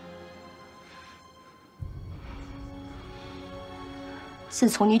我！自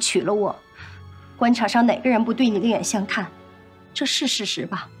从你娶了我，官场上哪个人不对你另眼相看？这是事实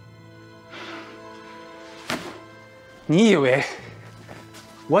吧？你以为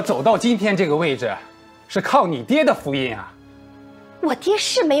我走到今天这个位置，是靠你爹的福音啊？我爹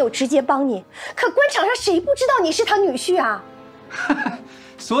是没有直接帮你，可官场上谁不知道你是他女婿啊？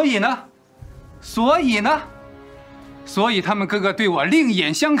所以呢？所以他们哥哥对我另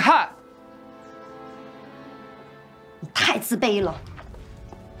眼相看。你太自卑了。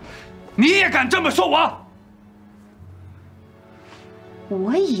你也敢这么说我？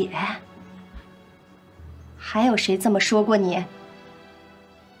我也。还有谁这么说过你？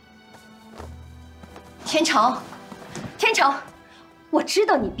天成，我知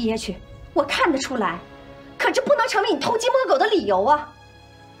道你憋屈，我看得出来，可这不能成为你偷鸡摸狗的理由啊！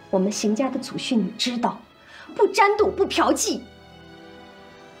我们邢家的祖训你知道，不沾赌不嫖妓。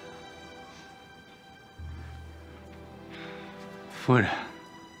夫人，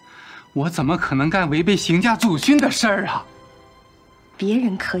我怎么可能干违背邢家祖训的事儿啊？别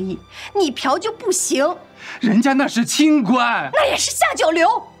人可以，你嫖就不行。人家那是清官，那也是下九流。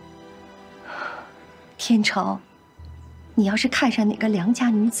天成，你要是看上哪个良家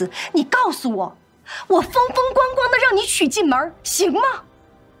女子，你告诉我，我风风光光的让你娶进门，行吗？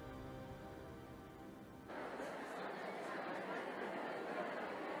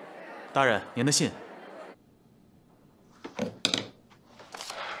大人，您的信。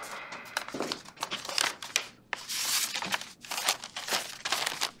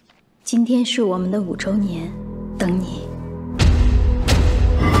今天是我们的5周年，等你。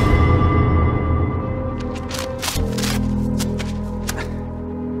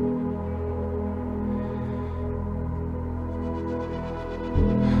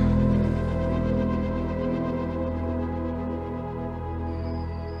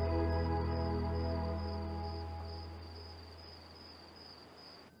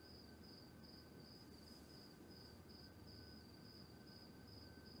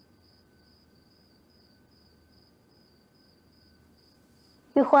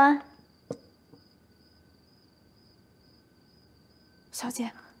玉欢，小姐，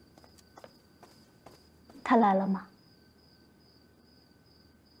他来了吗？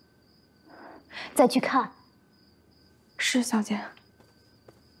再去看。是小姐。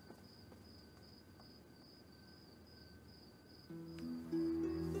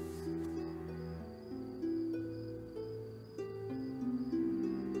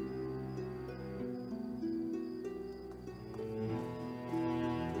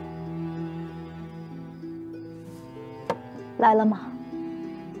来了吗？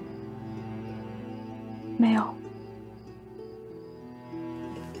没有。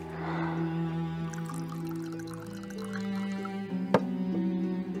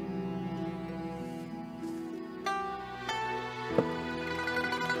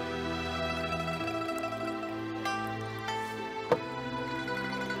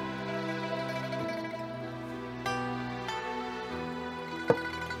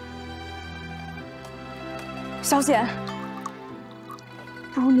小姐。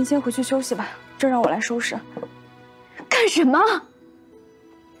不如您先回去休息吧，这让我来收拾。干什么？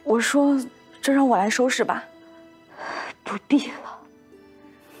我说，这让我来收拾吧。不必了，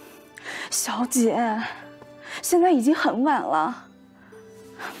小姐，现在已经很晚了，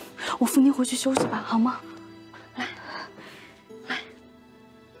我扶您回去休息吧，好吗？来，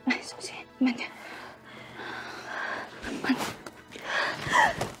来，小姐，慢点，慢点。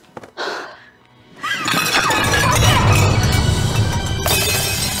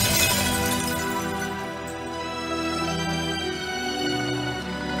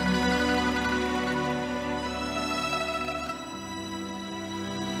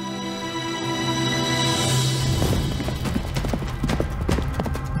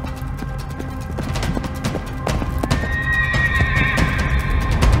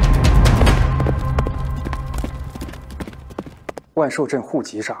万寿镇户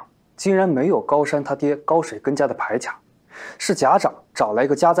籍上竟然没有高山他爹高水根家的牌卡，是家长找来一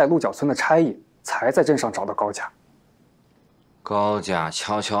个家在鹿角村的差役，才在镇上找到高家。高家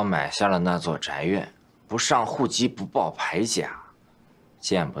悄悄买下了那座宅院，不上户籍不报牌甲，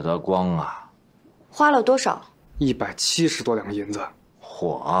见不得光啊！花了多少？170多两银子。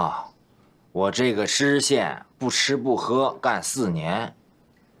嚯！我这个知县不吃不喝干4年，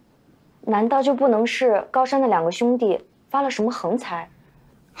难道就不能是高山的2个兄弟发了什么横财？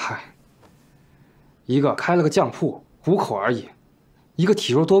嗨，一个开了个酱铺糊口而已，一个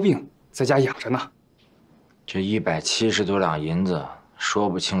体弱多病在家养着呢。这170多两银子说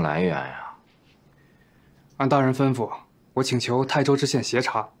不清来源呀。按大人吩咐，我请求泰州知县协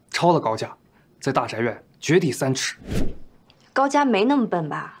查，抄了高家，在大宅院掘地3尺。高家没那么笨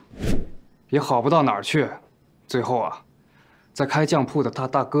吧？也好不到哪儿去。最后啊，在开酱铺的他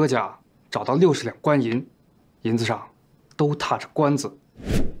大哥家找到60两官银，银子上都踏着官字。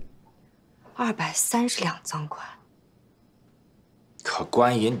230两赃款，可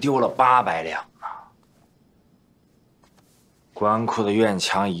官银丢了800两呢。官库的院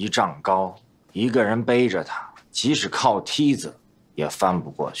墙1丈高，一个人背着它，即使靠梯子也翻不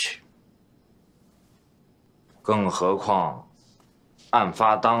过去。更何况，案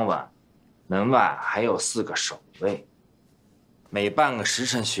发当晚，门外还有4个守卫，每半个时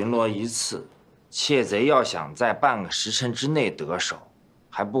辰巡逻一次。窃贼要想在半个时辰之内得手，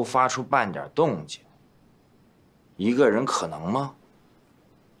还不发出半点动静，一个人可能吗？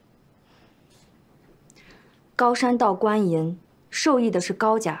高山盗官银，受益的是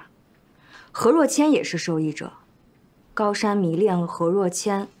高家，何若谦也是受益者。高山迷恋何若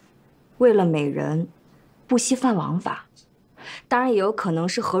谦，为了美人，不惜犯王法。当然，也有可能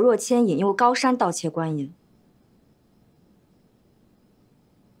是何若谦引诱高山盗窃官银。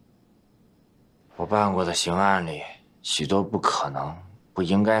我办过的刑案里，许多不可能、不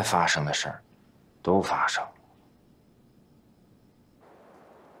应该发生的事儿，都发生了。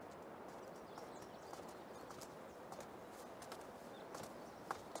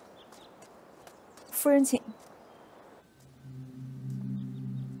夫人请。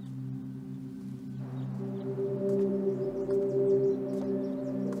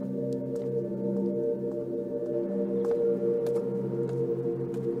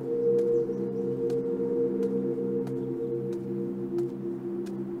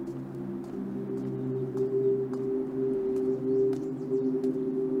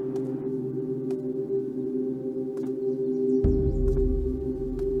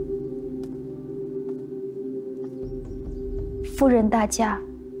夫人大驾，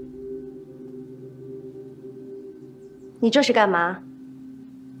你这是干嘛？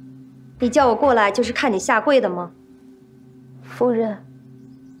你叫我过来就是看你下跪的吗？夫人，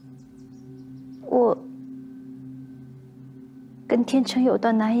我跟天成有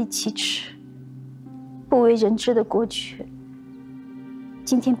段难以启齿、不为人知的过去，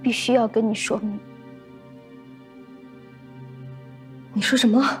今天必须要跟你说明。你说什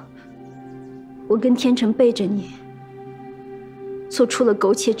么？我跟天成背着你，做出了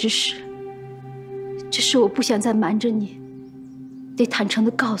苟且之事，只是我不想再瞒着你，得坦诚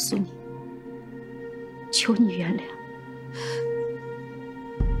地告诉你，求你原谅。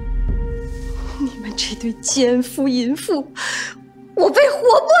你们这对奸夫淫妇，我非活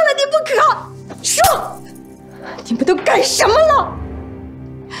剥了你不可！说，你们都干什么了？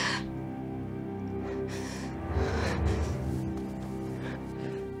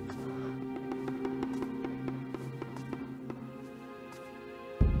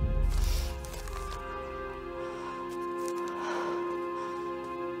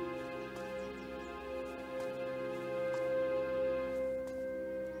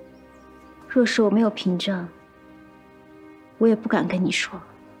若是我没有凭证，我也不敢跟你说。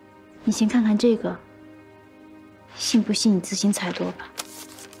你先看看这个，信不信你自行裁夺吧。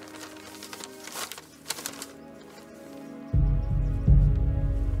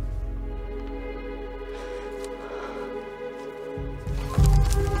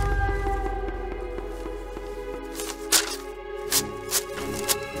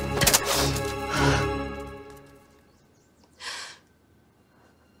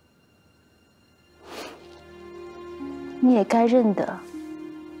你也该认得，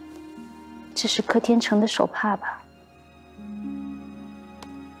这是柯天成的手帕吧？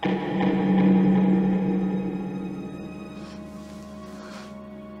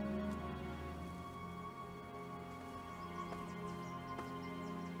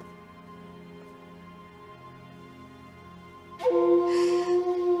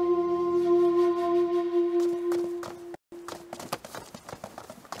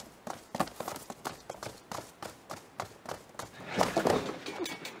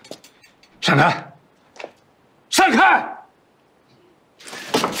闪开！闪开！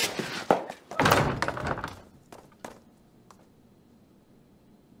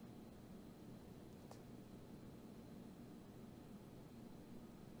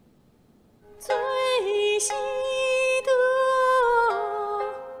最喜得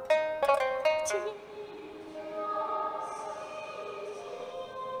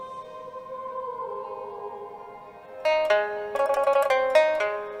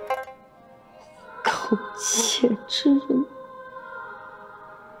苟且之人，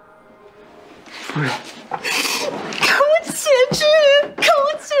夫人，苟且之人，苟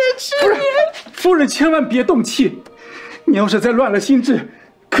且之人。夫人千万别动气，你要是再乱了心智，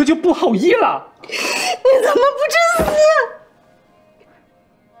可就不好医了。你怎么不知死？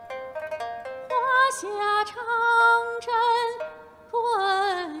华夏长征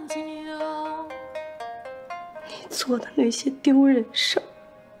断酒，你做的那些丢人事儿，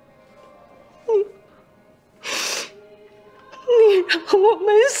你让我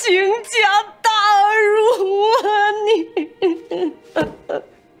们邢家大辱啊！你，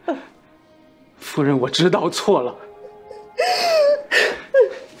夫人，我知道错了，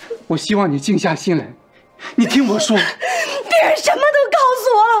我希望你静下心来，你听我说。别人什么都告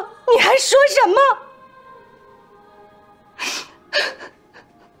诉我了，你还说什么？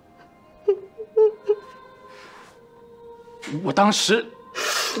我当时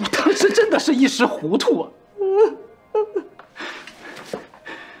真的是一时糊涂啊！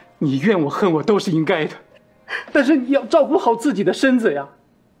你怨我恨我都是应该的，但是你要照顾好自己的身子呀！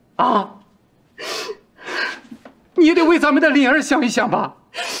啊，你也得为咱们的灵儿想一想吧。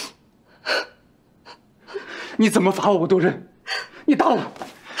你怎么罚我都认，你打我，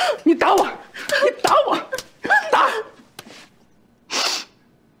你打我，你打我，打！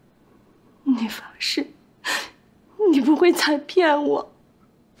你发誓，你不会再骗我？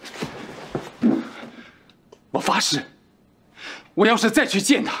我发誓，我要是再去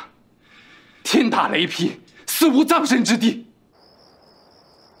见他，天打雷劈，死无葬身之地。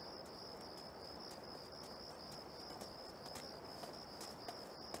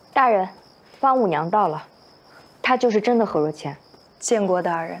大人，方五娘到了，她就是真的何若谦。见过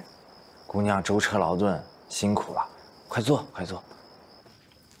大人。姑娘舟车劳顿，辛苦了，快坐，快坐。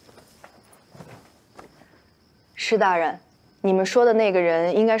施大人，你们说的那个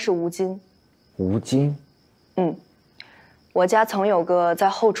人应该是吴京。吴京？嗯，我家曾有个在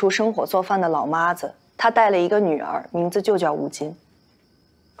后厨生火做饭的老妈子，她带了一个女儿，名字就叫吴京。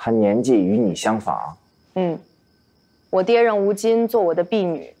她年纪与你相仿。嗯，我爹让吴京做我的婢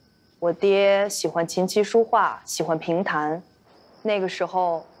女。我爹喜欢琴棋书画，喜欢评弹。那个时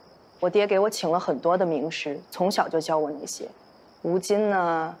候，我爹给我请了很多的名师，从小就教我那些。吴京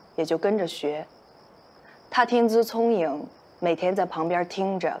呢，也就跟着学。他天资聪颖，每天在旁边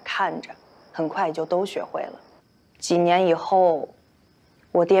听着看着，很快就都学会了。几年以后，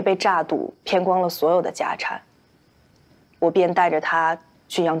我爹被诈赌，骗光了所有的家产，我便带着他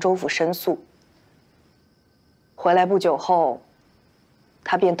去扬州府申诉。回来不久后，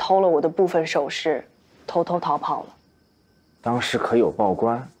他便偷了我的部分首饰，偷偷逃跑了。当时可有报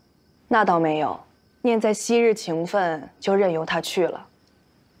官？那倒没有，念在昔日情分，就任由他去了。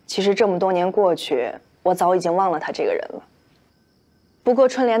其实这么多年过去，我早已经忘了他这个人了。不过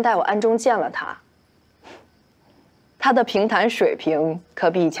春莲带我暗中见了他，他的评弹水平可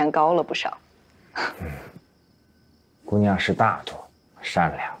比以前高了不少。姑娘是大度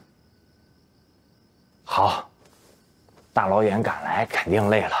善良。好，大老远赶来，肯定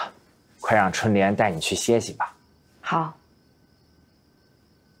累了，快让春莲带你去歇息吧。好。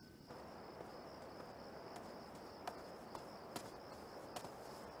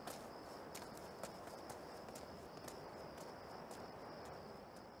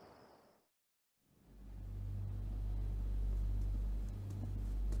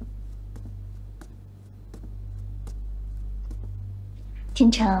天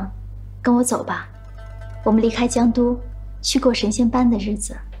成，跟我走吧，我们离开江都，去过神仙般的日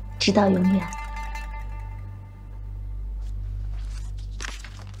子，直到永远。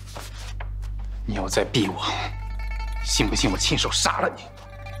你要再逼我，信不信我亲手杀了你？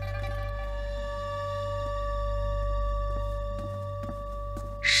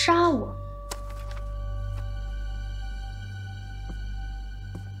杀我？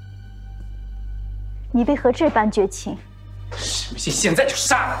你为何这般绝情？信不信现在就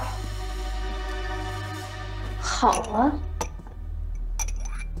杀了你？好啊，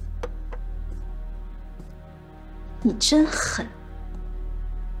你真狠，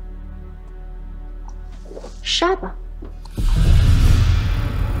杀吧！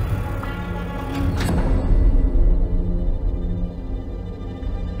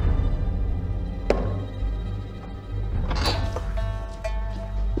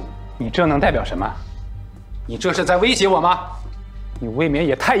你这能代表什么？你这是在威胁我吗？你未免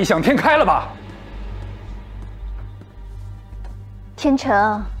也太异想天开了吧！天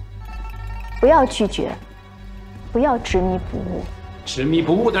成，不要拒绝，不要执迷不悟。执迷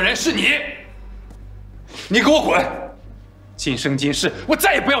不悟的人是你！你给我滚！今生今世，我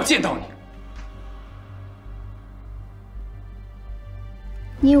再也不要见到你。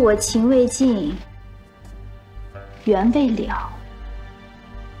你我情未尽，缘未了。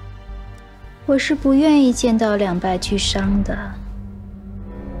我是不愿意见到两败俱伤的。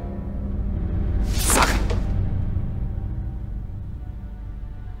撒开！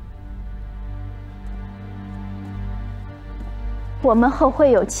我们后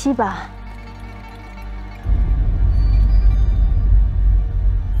会有期吧。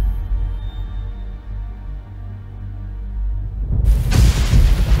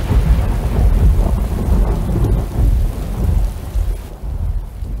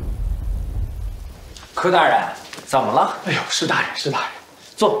柯大人，怎么了？哎呦，施大人，施大人，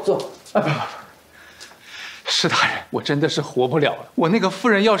坐坐。不，施大人，我真的是活不了了。我那个夫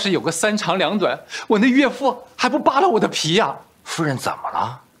人要是有个三长两短，我那岳父还不扒了我的皮呀？夫人怎么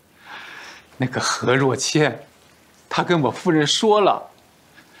了？那个何若谦，他跟我夫人说了，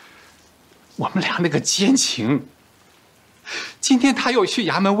我们俩那个奸情。今天他又去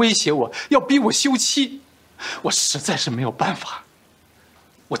衙门威胁我，要逼我休妻，我实在是没有办法，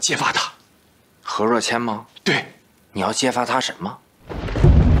我揭发他。何若谦吗？对，你要揭发他什么？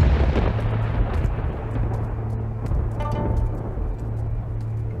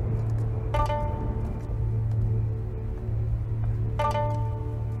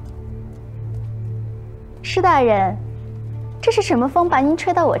施大人，这是什么风把您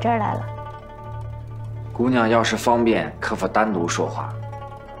吹到我这儿来了？姑娘要是方便，可否单独说话？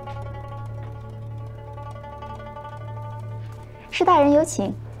施大人有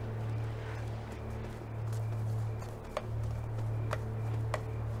请。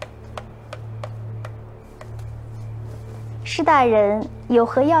施大人有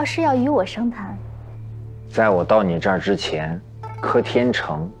何要事要与我商谈？在我到你这儿之前，柯天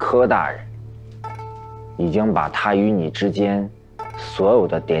成柯大人已经把他与你之间所有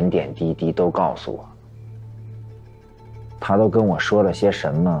的点点滴滴都告诉我。他都跟我说了些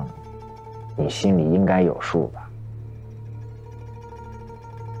什么，你心里应该有数吧？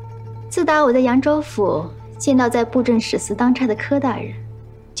自打我在扬州府见到在布政使司当差的柯大人，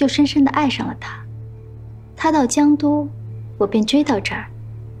就深深地爱上了他。他到江都，我便追到这儿。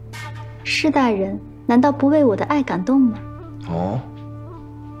施大人难道不为我的爱感动吗？哦，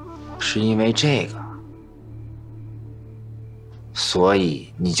是因为这个，所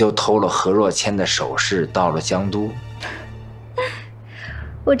以你就偷了何若谦的首饰到了江都？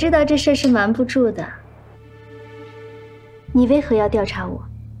我知道这事是瞒不住的。你为何要调查我？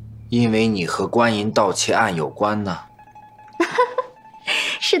因为你和官银盗窃案有关呢。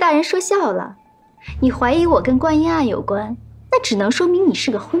施大人说笑了，你怀疑我跟官银案有关，那只能说明你是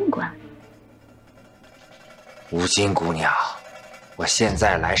个昏官。吴金姑娘，我现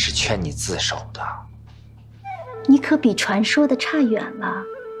在来是劝你自首的。你可比传说的差远了。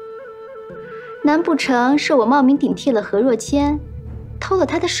难不成是我冒名顶替了何若谦，偷了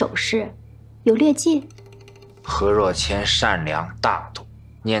他的首饰，有劣迹？何若谦善良大度，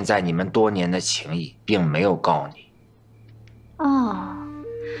念在你们多年的情谊，并没有告你。哦，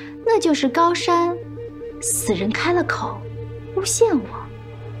那就是高山死人开了口，诬陷我。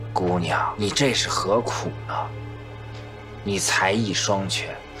姑娘，你这是何苦呢？你才艺双全，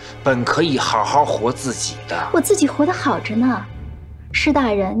本可以好好活自己的。我自己活得好着呢。施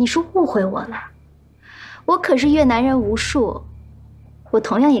大人，你是误会我了。我可是越南人无数，我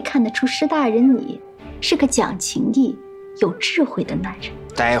同样也看得出施大人你是个讲情义、有智慧的男人。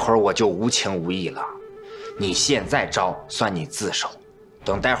待会儿我就无情无义了。你现在招，算你自首；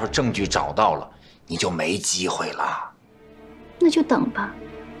等待会儿证据找到了，你就没机会了。那就等吧，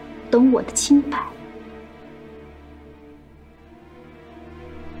等我的清白。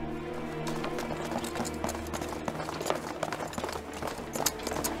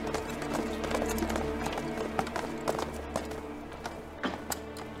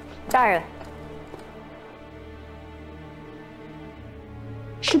大人，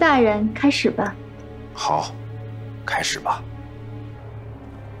施大人，开始吧。好，开始吧。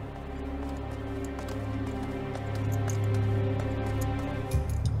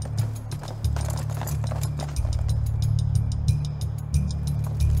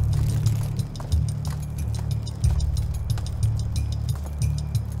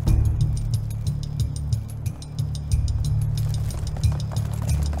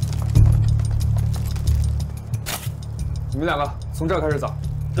你们两个从这儿开始找。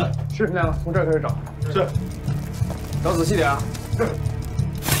是。你们两个从这儿开始找。是。找仔细点啊。是。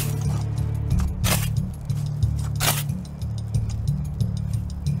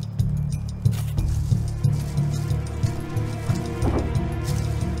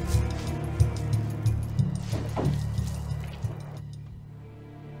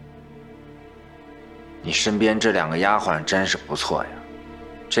你身边这两个丫鬟真是不错呀，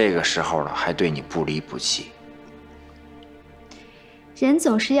这个时候了还对你不离不弃。人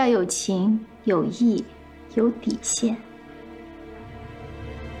总是要有情、有义、有底线。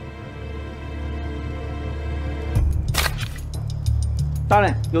大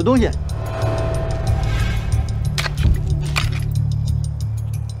人，有东西。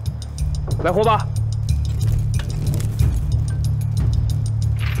来活吧。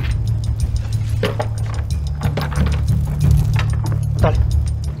大人。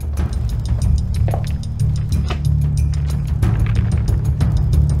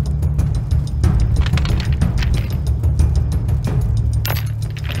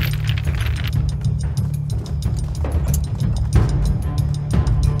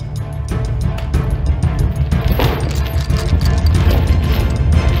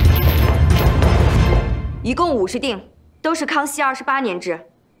一共50锭，都是康熙28年制。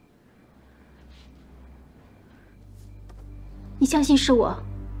你相信是我？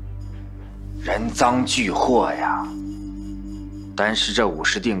人赃俱获呀！单是这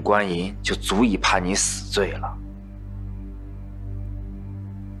50锭官银，就足以判你死罪了。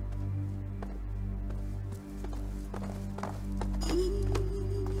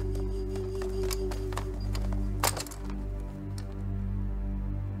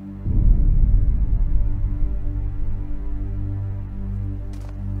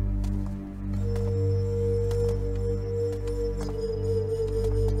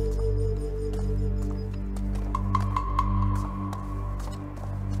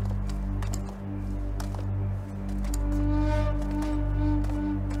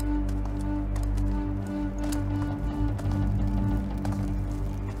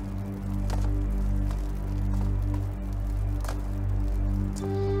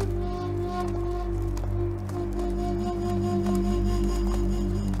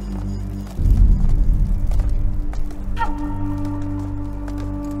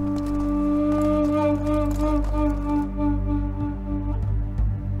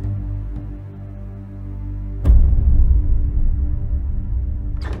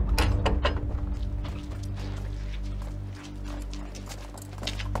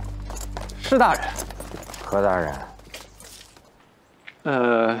施大人，何大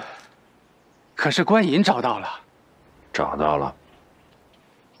人，可是官银找到了。找到了。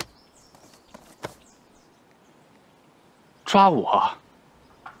抓我？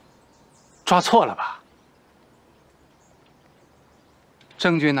抓错了吧？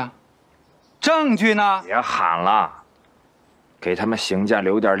证据呢？证据呢？别喊了，给他们邢家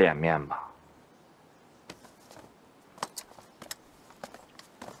留点脸面吧。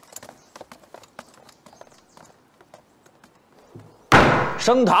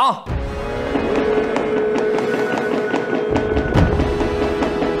升堂。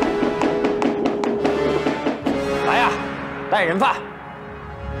来呀，带人犯。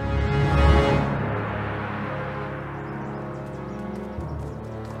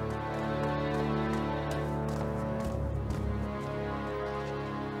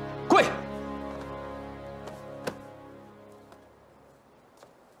跪。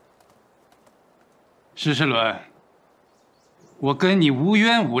施世伦，我跟你无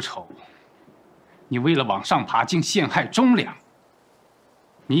冤无仇，你为了往上爬，竟陷害忠良，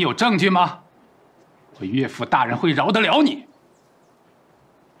你有证据吗？我岳父大人会饶得了你？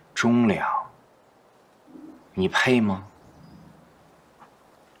忠良，你配吗？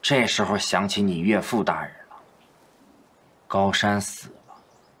这时候想起你岳父大人了。高山死了，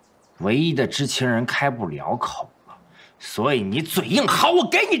唯一的知情人开不了口了，所以你嘴硬。好，我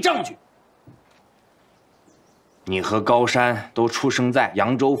给你证据。你和高山都出生在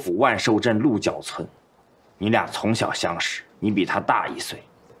扬州府万寿镇鹿角村，你俩从小相识，你比他大1岁。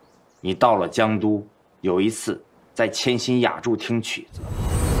你到了江都，有一次在千心雅筑听曲子，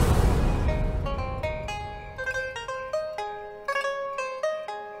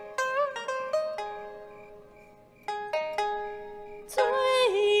最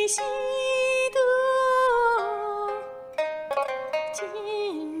喜得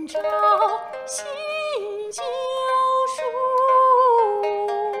今朝新旧书，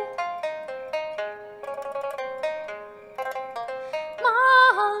满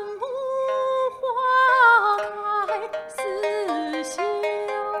目花开似绣，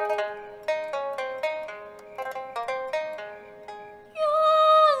愿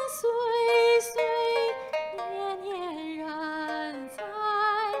岁岁年年人在，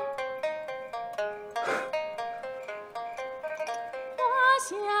华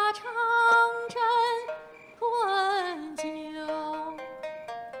夏长征春秋。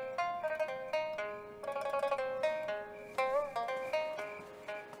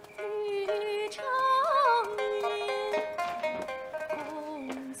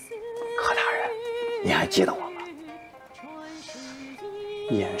何大人，你还记得我吗？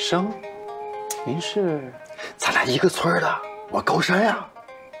衍生，您是？咱俩一个村的，我高山呀。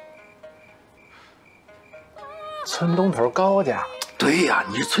村东头高家。对呀，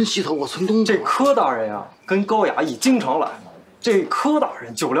你是村西头，我村东头。这柯大人呀，跟高雅义经常来。这柯大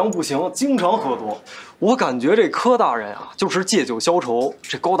人酒量不行，经常喝多。我感觉这柯大人啊，就是借酒消愁；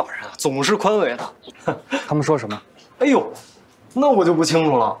这高大人啊，总是宽慰他。他们说什么？哎呦，那我就不清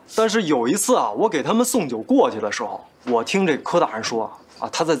楚了。但是有一次啊，我给他们送酒过去的时候，我听这柯大人说啊，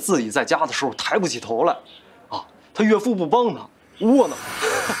他自己在家的时候抬不起头来，啊，他岳父不帮他，窝囊。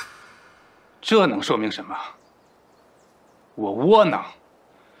这能说明什么？我窝囊，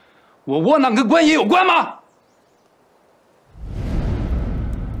我窝囊跟官爷有关吗？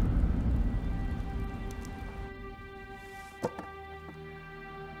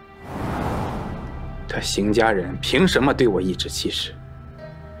他邢家人凭什么对我颐指气使？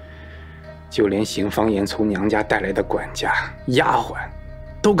就连邢方言从娘家带来的管家、丫鬟，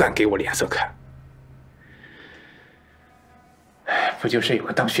都敢给我脸色看。不就是有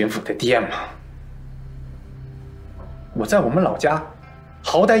个当巡抚的爹吗？我在我们老家，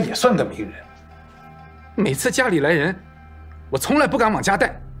好歹也算个名人。每次家里来人，我从来不敢往家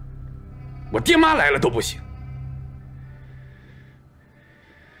带。我爹妈来了都不行。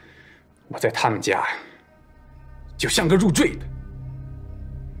我在他们家，就像个入赘的。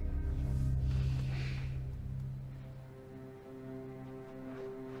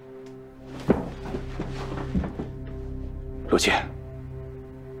若倩，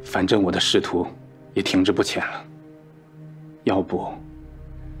反正我的仕途也停滞不前了，要不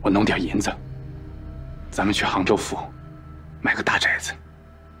我弄点银子，咱们去杭州府买个大宅子，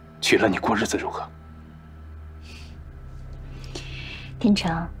娶了你过日子如何？天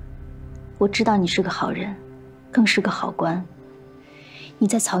成，我知道你是个好人，更是个好官。你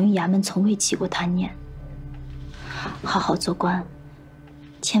在漕运衙门从未起过贪念，好好做官，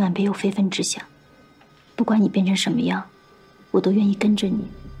千万别有非分之想。不管你变成什么样，我都愿意跟着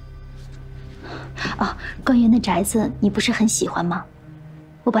你。哦，官员的宅子你不是很喜欢吗？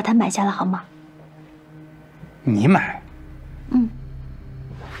我把它买下了，好吗？你买？嗯。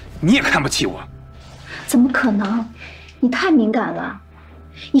你也看不起我？怎么可能？你太敏感了，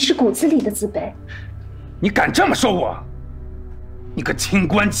你是骨子里的自卑。你敢这么说我？你个清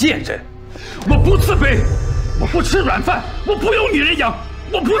官贱人！我不自卑，我不吃软饭，我不有女人养，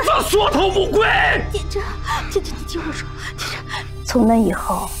我不做缩头乌龟。天成，你听我说，天成。从那以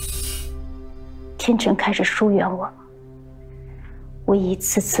后，天成开始疏远我了。我一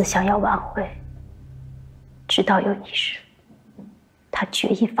次次想要挽回，直到有一日，他决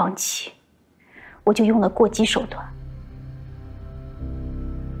意放弃，我就用了过激手段。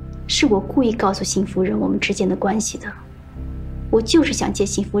是我故意告诉邢夫人我们之间的关系的，我就是想借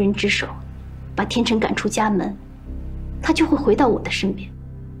邢夫人之手，把天成赶出家门，他就会回到我的身边。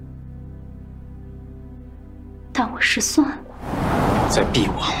但我失算了。再逼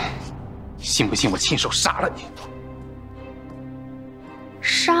我，信不信我亲手杀了你？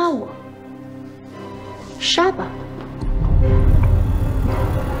杀我？杀吧。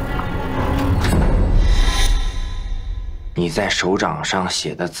你在手掌上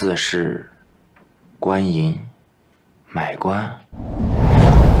写的字是“官银”，买官。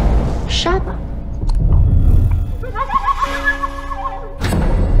杀吧。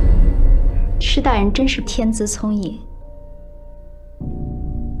施大人真是天资聪颖。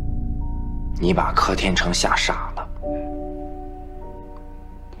你把柯天成吓傻了。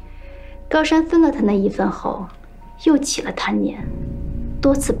高山分了他那一份后，又起了贪念，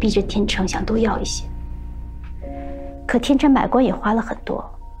多次逼着天成想多要一些。可天成买官也花了很多，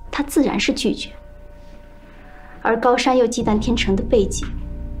他自然是拒绝。而高山又忌惮天成的背景，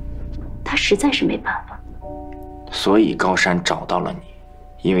他实在是没办法。所以高山找到了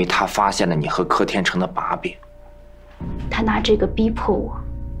你，因为他发现了你和柯天成的把柄。他拿这个逼迫我，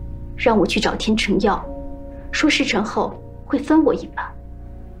让我去找天成要，说事成后会分我一半。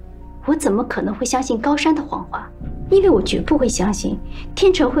我怎么可能会相信高山的谎话？因为我绝不会相信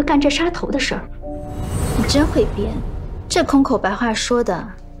天成会干这杀头的事儿。你真会编，这空口白话说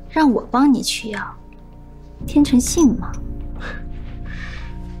的，让我帮你去要，天成信吗？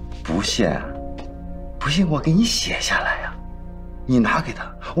不信，不信我给你写下来呀，你拿给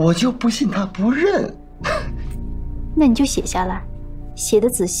他，我就不信他不认。那你就写下来，写的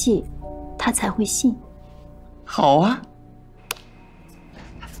仔细，他才会信。好啊。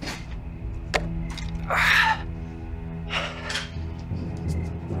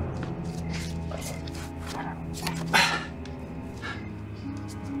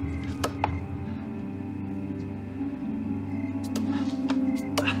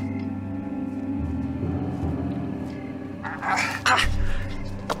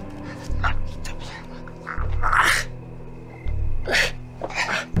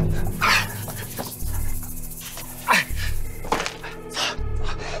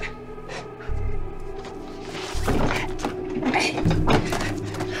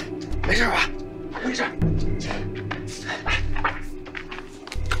没事吧？没事。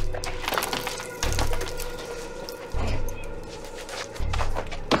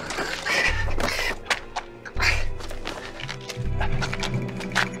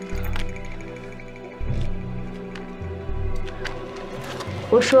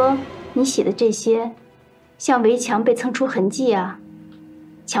我说你写的这些，像围墙被蹭出痕迹啊，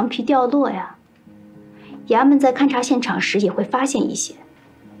墙皮掉落呀，衙门在勘察现场时也会发现一些。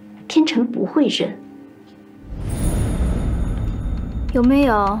天成不会认，有没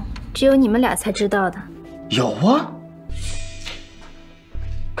有只有你们俩才知道的？有啊。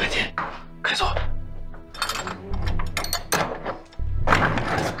赶紧开走。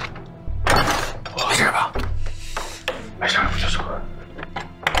没事吧？没事，不就说。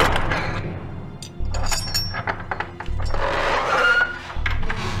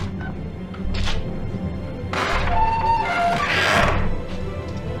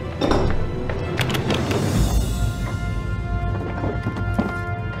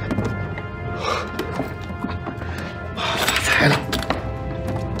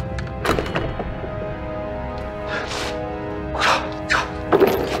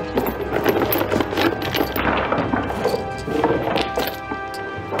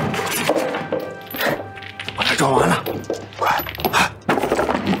装完了，快！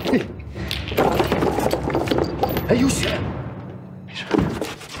哎，有血！没事。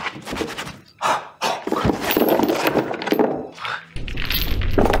好，快！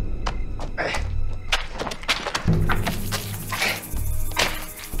哎，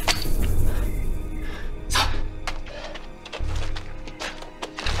走。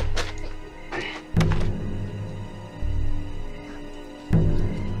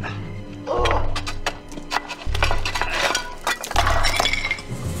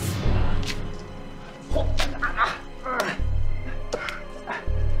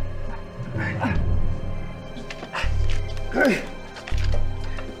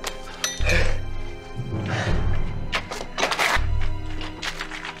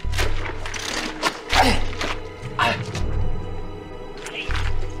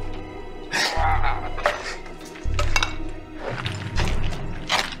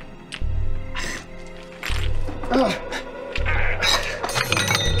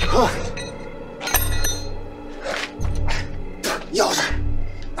钥匙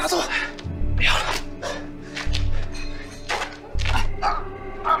拿走，不要了。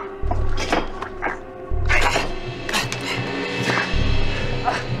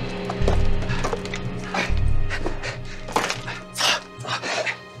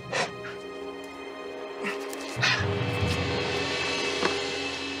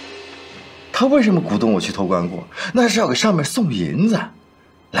他为什么鼓动我去偷棺椁？那是要给上面送银子，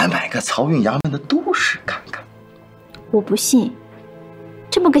来买个漕运衙门的督使看看。我不信，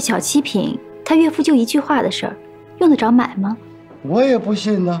这么个小七品，他岳父就一句话的事儿，用得着买吗？我也不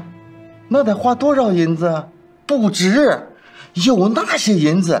信呢，那得花多少银子？不值，有那些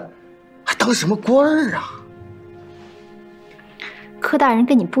银子，还当什么官儿啊？柯大人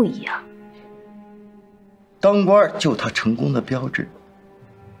跟你不一样，当官就他成功的标志。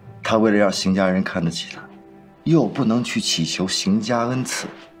他为了让邢家人看得起他，又不能去祈求邢家恩赐，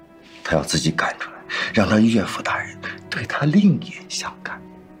他要自己赶出来，让他岳父大人对他另眼相看。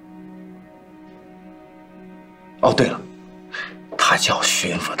哦，对了，他叫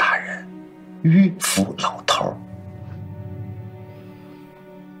巡抚大人，迂腐老头。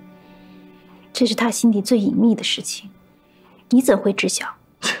这是他心底最隐秘的事情，你怎会知晓？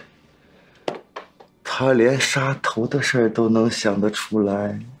他连杀头的事儿都能想得出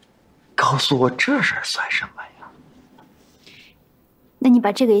来，告诉我这事儿算什么呀？那你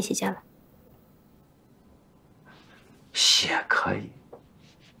把这个也写下来。写可以，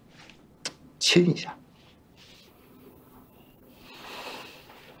亲一下。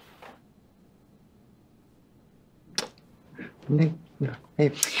哎呀，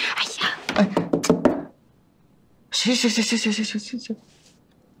哎，行。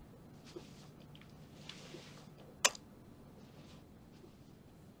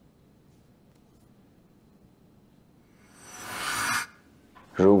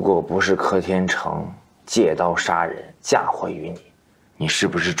如果不是柯天成借刀杀人嫁祸于你，你是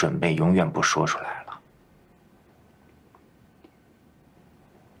不是准备永远不说出来了？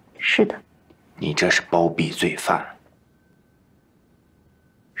是的。你这是包庇罪犯。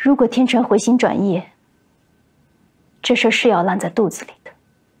如果天成回心转意，这事是要烂在肚子里的。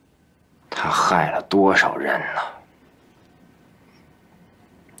他害了多少人呢？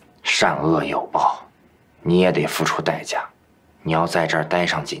善恶有报，你也得付出代价。你要在这儿待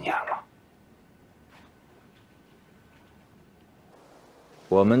上几年了。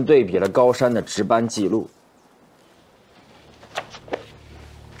我们对比了高山的值班记录，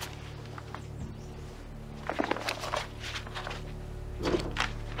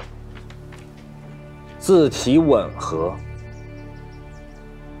字体吻合。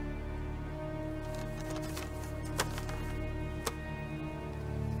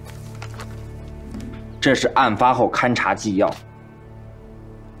这是案发后勘查纪要。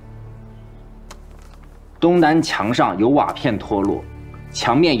东南墙上有瓦片脱落，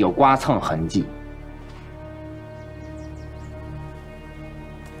墙面有刮蹭痕迹。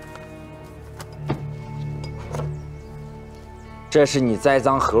这是你栽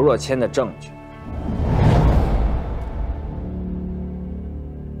赃何若谦的证据。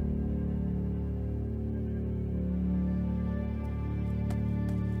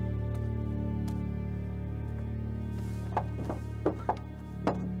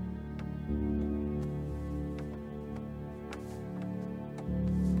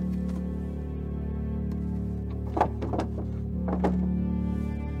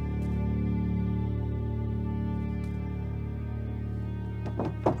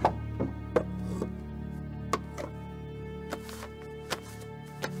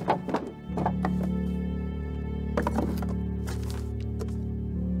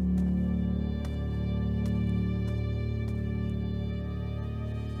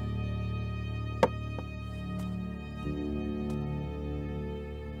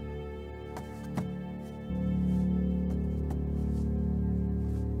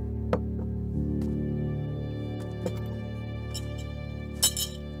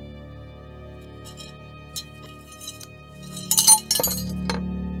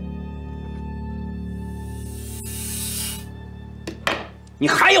你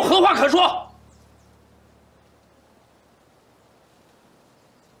还有何话可说？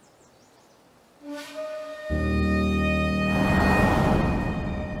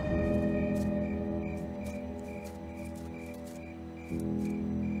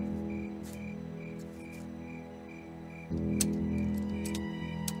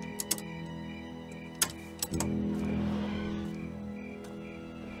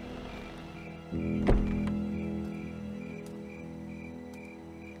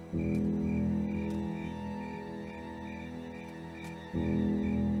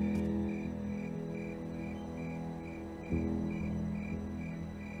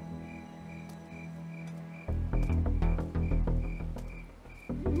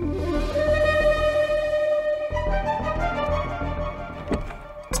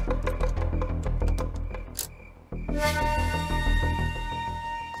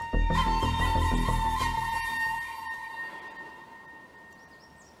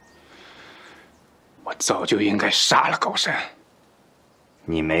我早就应该杀了高山。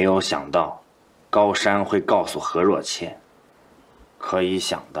你没有想到，高山会告诉何若倩。可以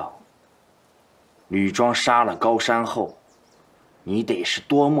想到，吕庄杀了高山后，你得是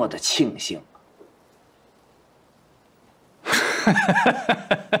多么的庆幸。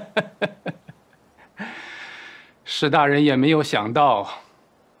施大人也没有想到，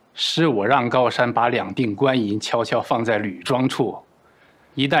是我让高山把2锭官银悄悄放在吕庄处，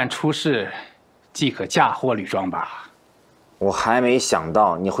一旦出事，即可嫁祸吕庄吧。我还没想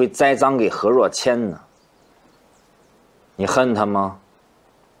到你会栽赃给何若谦呢。你恨他吗？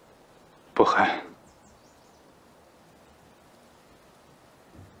不恨。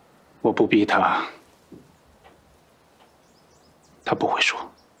我不逼他，他不会说。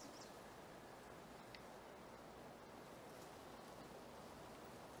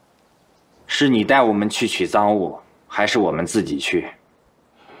是你带我们去取赃物，还是我们自己去？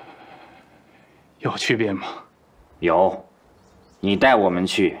有区别吗？有，你带我们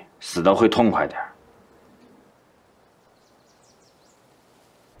去，死得会痛快点。